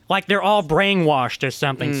they're all brainwashed or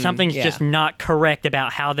something. Something's yeah. just not correct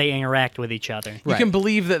about how they interact with each other. You can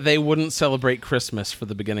believe that they wouldn't celebrate Christmas for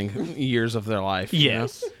the beginning years of their life.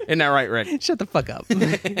 Yes. You know? Isn't that right, Rick? Shut the fuck up.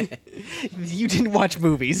 You didn't watch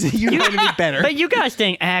movies. You know to be better. But you guys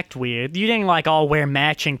didn't act weird. You didn't all wear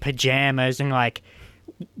matching pajamas and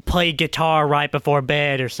play guitar right before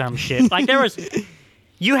bed or some shit. There was,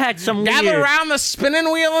 you had some Gather weird. around the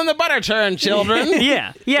spinning wheel and the butter churn, children.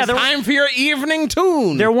 Yeah, It's time for your evening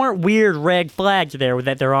tune. there weren't weird red flags there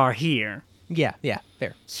that there are here. yeah,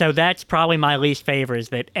 fair. So that's probably my least favorite. Is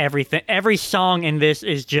that every song in this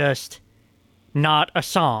is just not a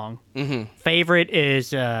song. Mm-hmm. Favorite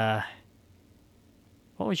is what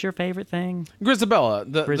was your favorite thing? Grisabella.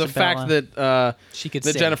 The fact that She could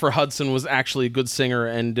that sing. Jennifer Hudson was actually a good singer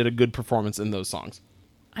and did a good performance in those songs.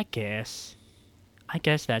 I guess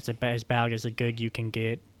that's about as good you can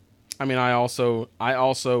get. I mean, I also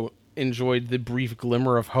enjoyed the brief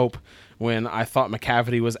glimmer of hope when I thought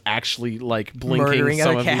McCavity was actually blinking Murdering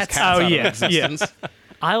some other of these cats. cats Oh, out yeah, of existence.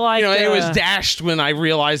 I like. It was dashed when I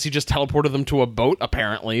realized he just teleported them to a boat,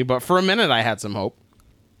 apparently. But for a minute, I had some hope.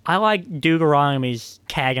 I like Deuteronomy's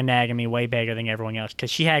Kaganagamy way better than everyone else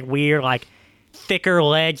because she had weird, thicker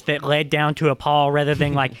legs that led down to a paw rather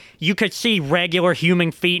than, you could see regular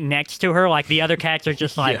human feet next to her. The other cats are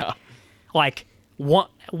just Yeah.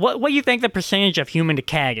 What do you think the percentage of human to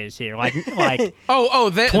cat is here? They,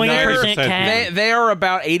 20% cat. they are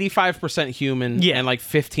about 85% human Yeah. and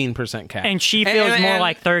 15% cat. And she feels more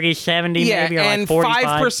like 30, 70 maybe, or and 45.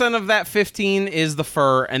 5% of that 15 is the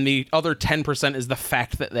fur, and the other 10% is the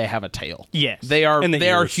fact that they have a tail. Yes. They are And the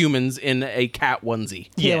they are ears. humans in a cat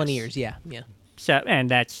onesie. Tail and Yes. ears, yeah. So, and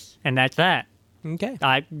that's that. Okay.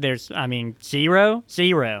 Zero,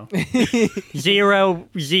 zero,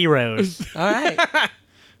 zeros. All right.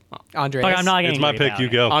 Andreas. But I'm not It's angry my pick. about You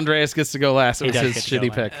it. go. Andreas gets to go last. It was does his get to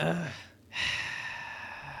go shitty pick.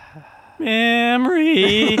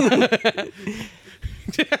 Memory.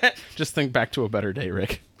 Just think back to a better day,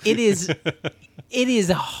 Rick. It is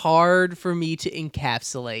hard for me to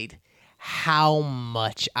encapsulate how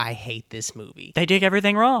much I hate this movie. They did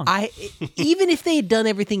everything wrong. Even if they had done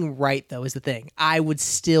everything right, though, is the thing, I would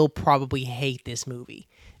still probably hate this movie.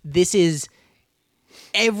 This is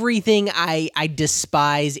everything I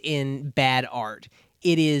despise in bad art.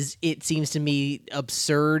 It seems to me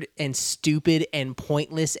absurd and stupid and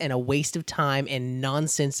pointless and a waste of time and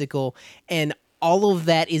nonsensical, and all of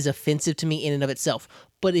that is offensive to me in and of itself.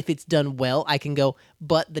 But if it's done well, I can go,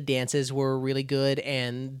 but the dances were really good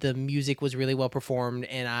and the music was really well performed,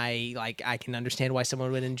 and I can understand why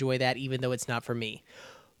someone would enjoy that even though it's not for me.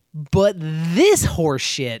 But this horse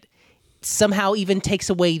shit somehow even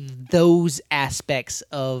takes away those aspects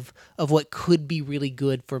of what could be really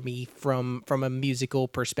good for me from a musical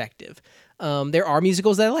perspective. There are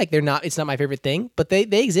musicals that I like. It's not my favorite thing, but they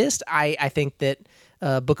exist. I think that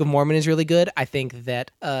Book of Mormon is really good. I think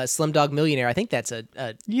that Slumdog Millionaire, I think that's there's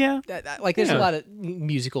a lot of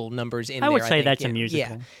musical numbers in there. I would say think. that's a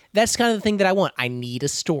musical. Yeah. That's kind of the thing that I want. I need a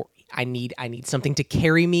story. I need something to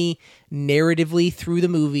carry me narratively through the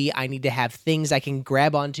movie. I need to have things I can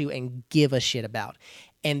grab onto and give a shit about.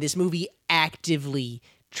 And this movie actively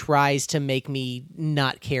tries to make me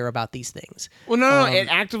not care about these things. Well, no, it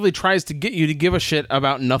actively tries to get you to give a shit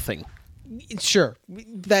about nothing. Sure,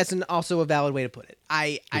 that's also a valid way to put it.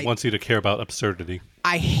 It wants you to care about absurdity.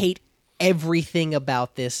 I hate everything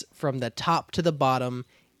about this from the top to the bottom.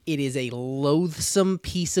 It is a loathsome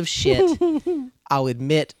piece of shit. I'll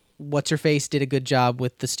admit, What's-Her-Face did a good job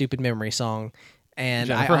with the stupid memory song. And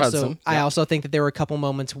Jennifer Hudson. I also think that there were a couple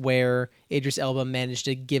moments where Idris Elba managed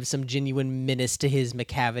to give some genuine menace to his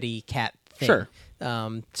McCavity cat thing. Sure.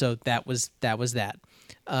 So that was that.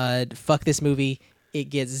 Fuck this movie. It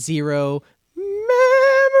gets 0 memories.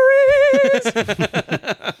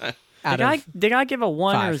 Did I give a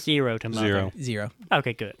 1 or 5. 0 to Mother? 0. 0.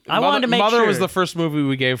 Okay, good. I wanted to make Mother sure. was the first movie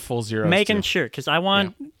we gave full zeros making to. sure, because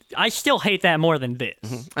I still hate that more than this.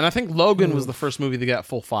 And I think Logan was the first movie that got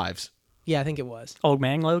full 5s. Yeah, I think it was. Old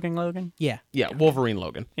Man Logan? Yeah. Yeah, Wolverine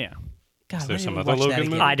Logan. Yeah. God, Is there why some didn't we other watch that Logan again?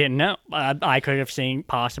 movie? I didn't know. I could have seen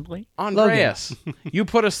possibly. Andreas, you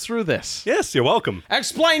put us through this. Yes, you're welcome.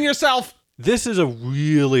 Explain yourself. This is a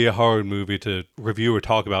really hard movie to review or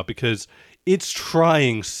talk about because it's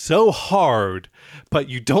trying so hard, but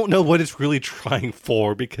you don't know what it's really trying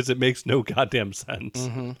for because it makes no goddamn sense.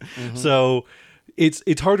 So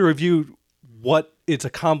it's hard to review what it's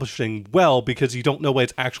accomplishing well because you don't know what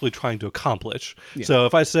it's actually trying to accomplish. So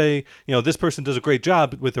if I say, this person does a great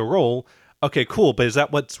job with their role, okay, cool, but is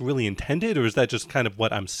that what's really intended, or is that just kind of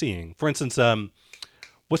what I'm seeing? For instance,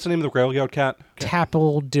 what's the name of the rail yard cat?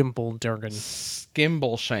 Tapple Dimple Durgan.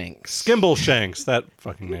 Skimbleshanks, that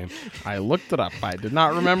fucking name. I looked it up. I did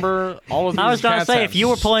not remember all of these. I was going to say, if you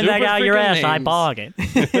were pulling that out of your ass, I'd bog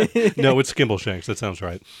it. No, it's Skimbleshanks. That sounds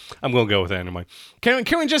right. I'm going to go with that anyway. Can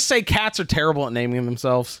we just say cats are terrible at naming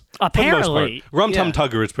themselves? Apparently. Rum Tum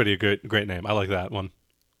Tugger is pretty great name. I like that one.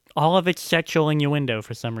 All of it's sexual innuendo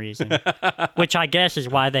for some reason, which I guess is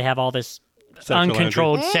why they have all this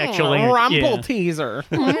uncontrolled sexual rumple teaser.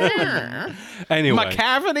 Anyway. My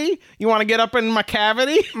cavity? You want to get up in my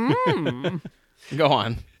cavity? Go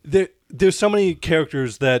on. There's so many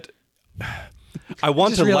characters that I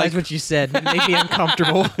want to like. What you said. It made me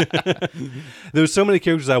uncomfortable. There's so many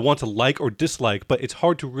characters I want to like or dislike, but it's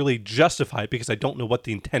hard to really justify it because I don't know what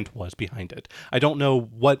the intent was behind it. I don't know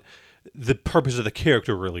what the purpose of the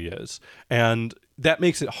character really is. And that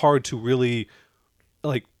makes it hard to really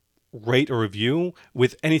rate or review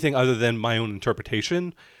with anything other than my own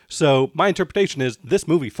interpretation. So my interpretation is this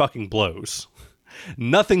movie fucking blows.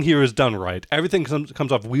 Nothing here is done right. Everything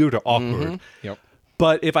comes off weird or awkward. Yep.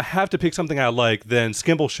 But if I have to pick something I like, then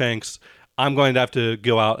Skimbleshanks, I'm going to have to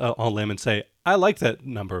go out on a limb and say, I like that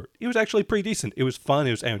number. It was actually pretty decent. It was fun.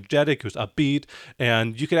 It was energetic. It was upbeat.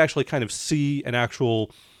 And you could actually kind of see an actual,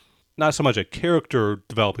 not so much a character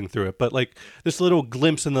developing through it, but this little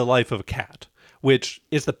glimpse in the life of a cat, which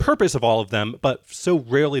is the purpose of all of them, but so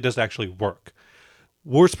rarely does it actually work.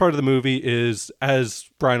 Worst part of the movie is, as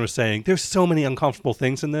Brian was saying, there's so many uncomfortable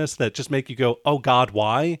things in this that just make you go, oh God,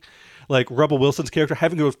 why? Like Rebel Wilson's character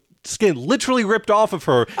having her skin literally ripped off of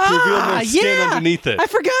her to reveal more skin underneath it. I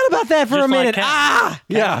forgot about that for a minute. Cats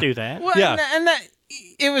do that. Well, and that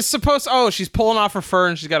it was supposed. Oh, she's pulling off her fur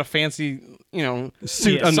and she's got a fancy,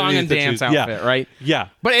 suit song and dance outfit, right? Yeah,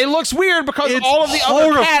 but it looks weird because it's all of the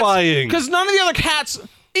other cats, because none of the other cats,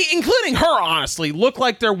 including her, honestly, look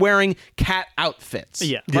like they're wearing cat outfits.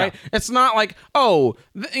 Yeah. Right? It's not like,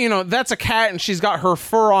 that's a cat and she's got her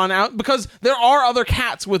fur on out, because there are other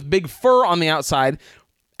cats with big fur on the outside,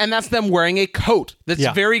 and that's them wearing a coat that's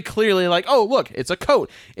very clearly like, oh, look, it's a coat.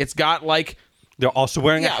 It's got they're also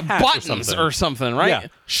wearing a hat buttons or something, right? Yeah.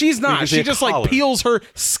 She's not. She just peels her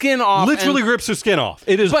skin off. Literally rips her skin off.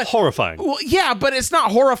 It is horrifying. Well, yeah, but it's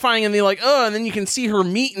not horrifying and and then you can see her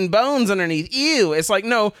meat and bones underneath. Ew. It's like,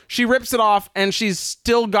 no, she rips it off and she's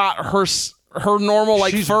still got her normal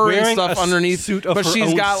she's furry stuff underneath, suit of but her she's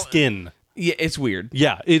own got skin. Yeah, it's weird.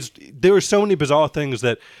 Yeah, there are so many bizarre things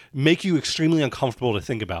that make you extremely uncomfortable to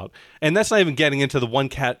think about. And that's not even getting into the one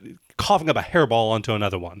cat coughing up a hairball onto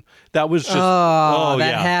another one. That was just...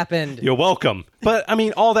 that happened. You're welcome. But, I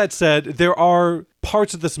mean, all that said, there are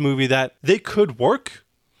parts of this movie that they could work.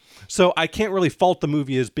 So I can't really fault the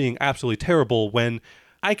movie as being absolutely terrible when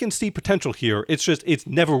I can see potential here. It's just, it's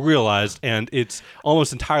never realized, and it's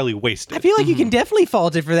almost entirely wasted. I feel like you can definitely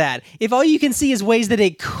fault it for that. If all you can see is ways that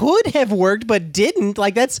it could have worked but didn't,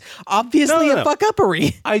 that's obviously a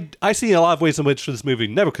fuck-uppery. I see a lot of ways in which this movie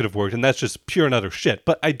never could have worked, and that's just pure and utter shit.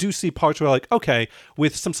 But I do see parts where okay,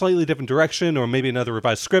 with some slightly different direction or maybe another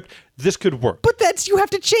revised script, this could work. But you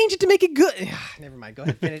have to change it to make it good. Never mind, go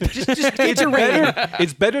ahead, finish. Just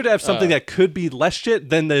It's better to have something that could be less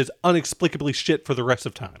shit than that is inexplicably shit for the rest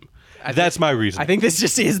of time. That's my reason. I think this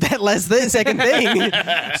just is that less than second thing.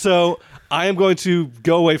 So I am going to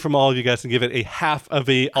go away from all of you guys and give it a half of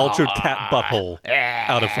a altered cat butthole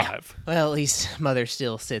out of 5. Well, at least Mother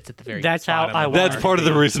still sits at the very That's bottom. how I want. That's part of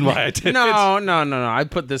the reason why I did it. No. I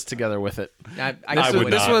put this together with it.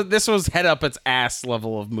 This was head up its ass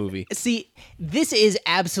level of movie. See, this is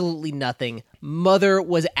absolutely nothing. Mother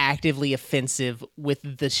was actively offensive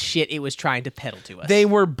with the shit it was trying to peddle to us. They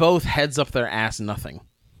were both heads up their ass nothing.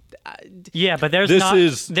 Yeah, but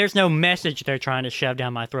there's no message they're trying to shove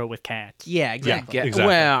down my throat with cats. Yeah, exactly. Exactly.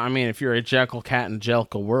 Well, I mean, if you're a Jekyll cat in a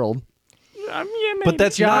Jekyll world. Yeah, maybe. But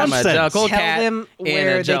that's I'm a nonsense. Jekyll Tell cat them in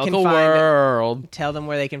where a they can Jekyll find world. Tell them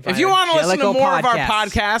where they can find If you want to listen to Jellicoe more of our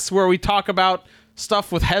podcasts. podcasts where we talk about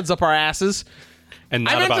stuff with heads up our asses, And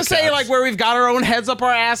not I meant about to say cats. where we've got our own heads up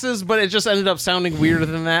our asses, but it just ended up sounding weirder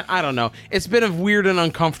than that. I don't know. It's been a weird and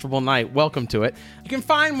uncomfortable night. Welcome to it. You can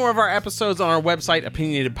find more of our episodes on our website,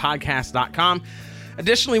 opinionatedpodcast.com.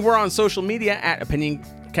 Additionally, we're on social media at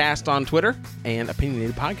OpinionCast on Twitter and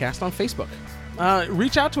Opinionated Podcast on Facebook.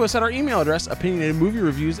 Reach out to us at our email address,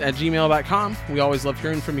 opinionatedmoviereviews@gmail.com. We always love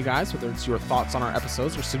hearing from you guys, whether it's your thoughts on our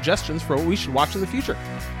episodes or suggestions for what we should watch in the future.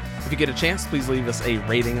 If you get a chance, please leave us a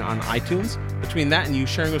rating on iTunes. Between that and you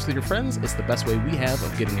sharing us with your friends, it's the best way we have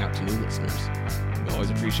of getting out to new listeners.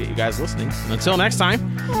 always appreciate you guys listening. And until next time,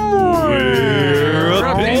 We're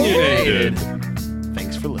opinionated.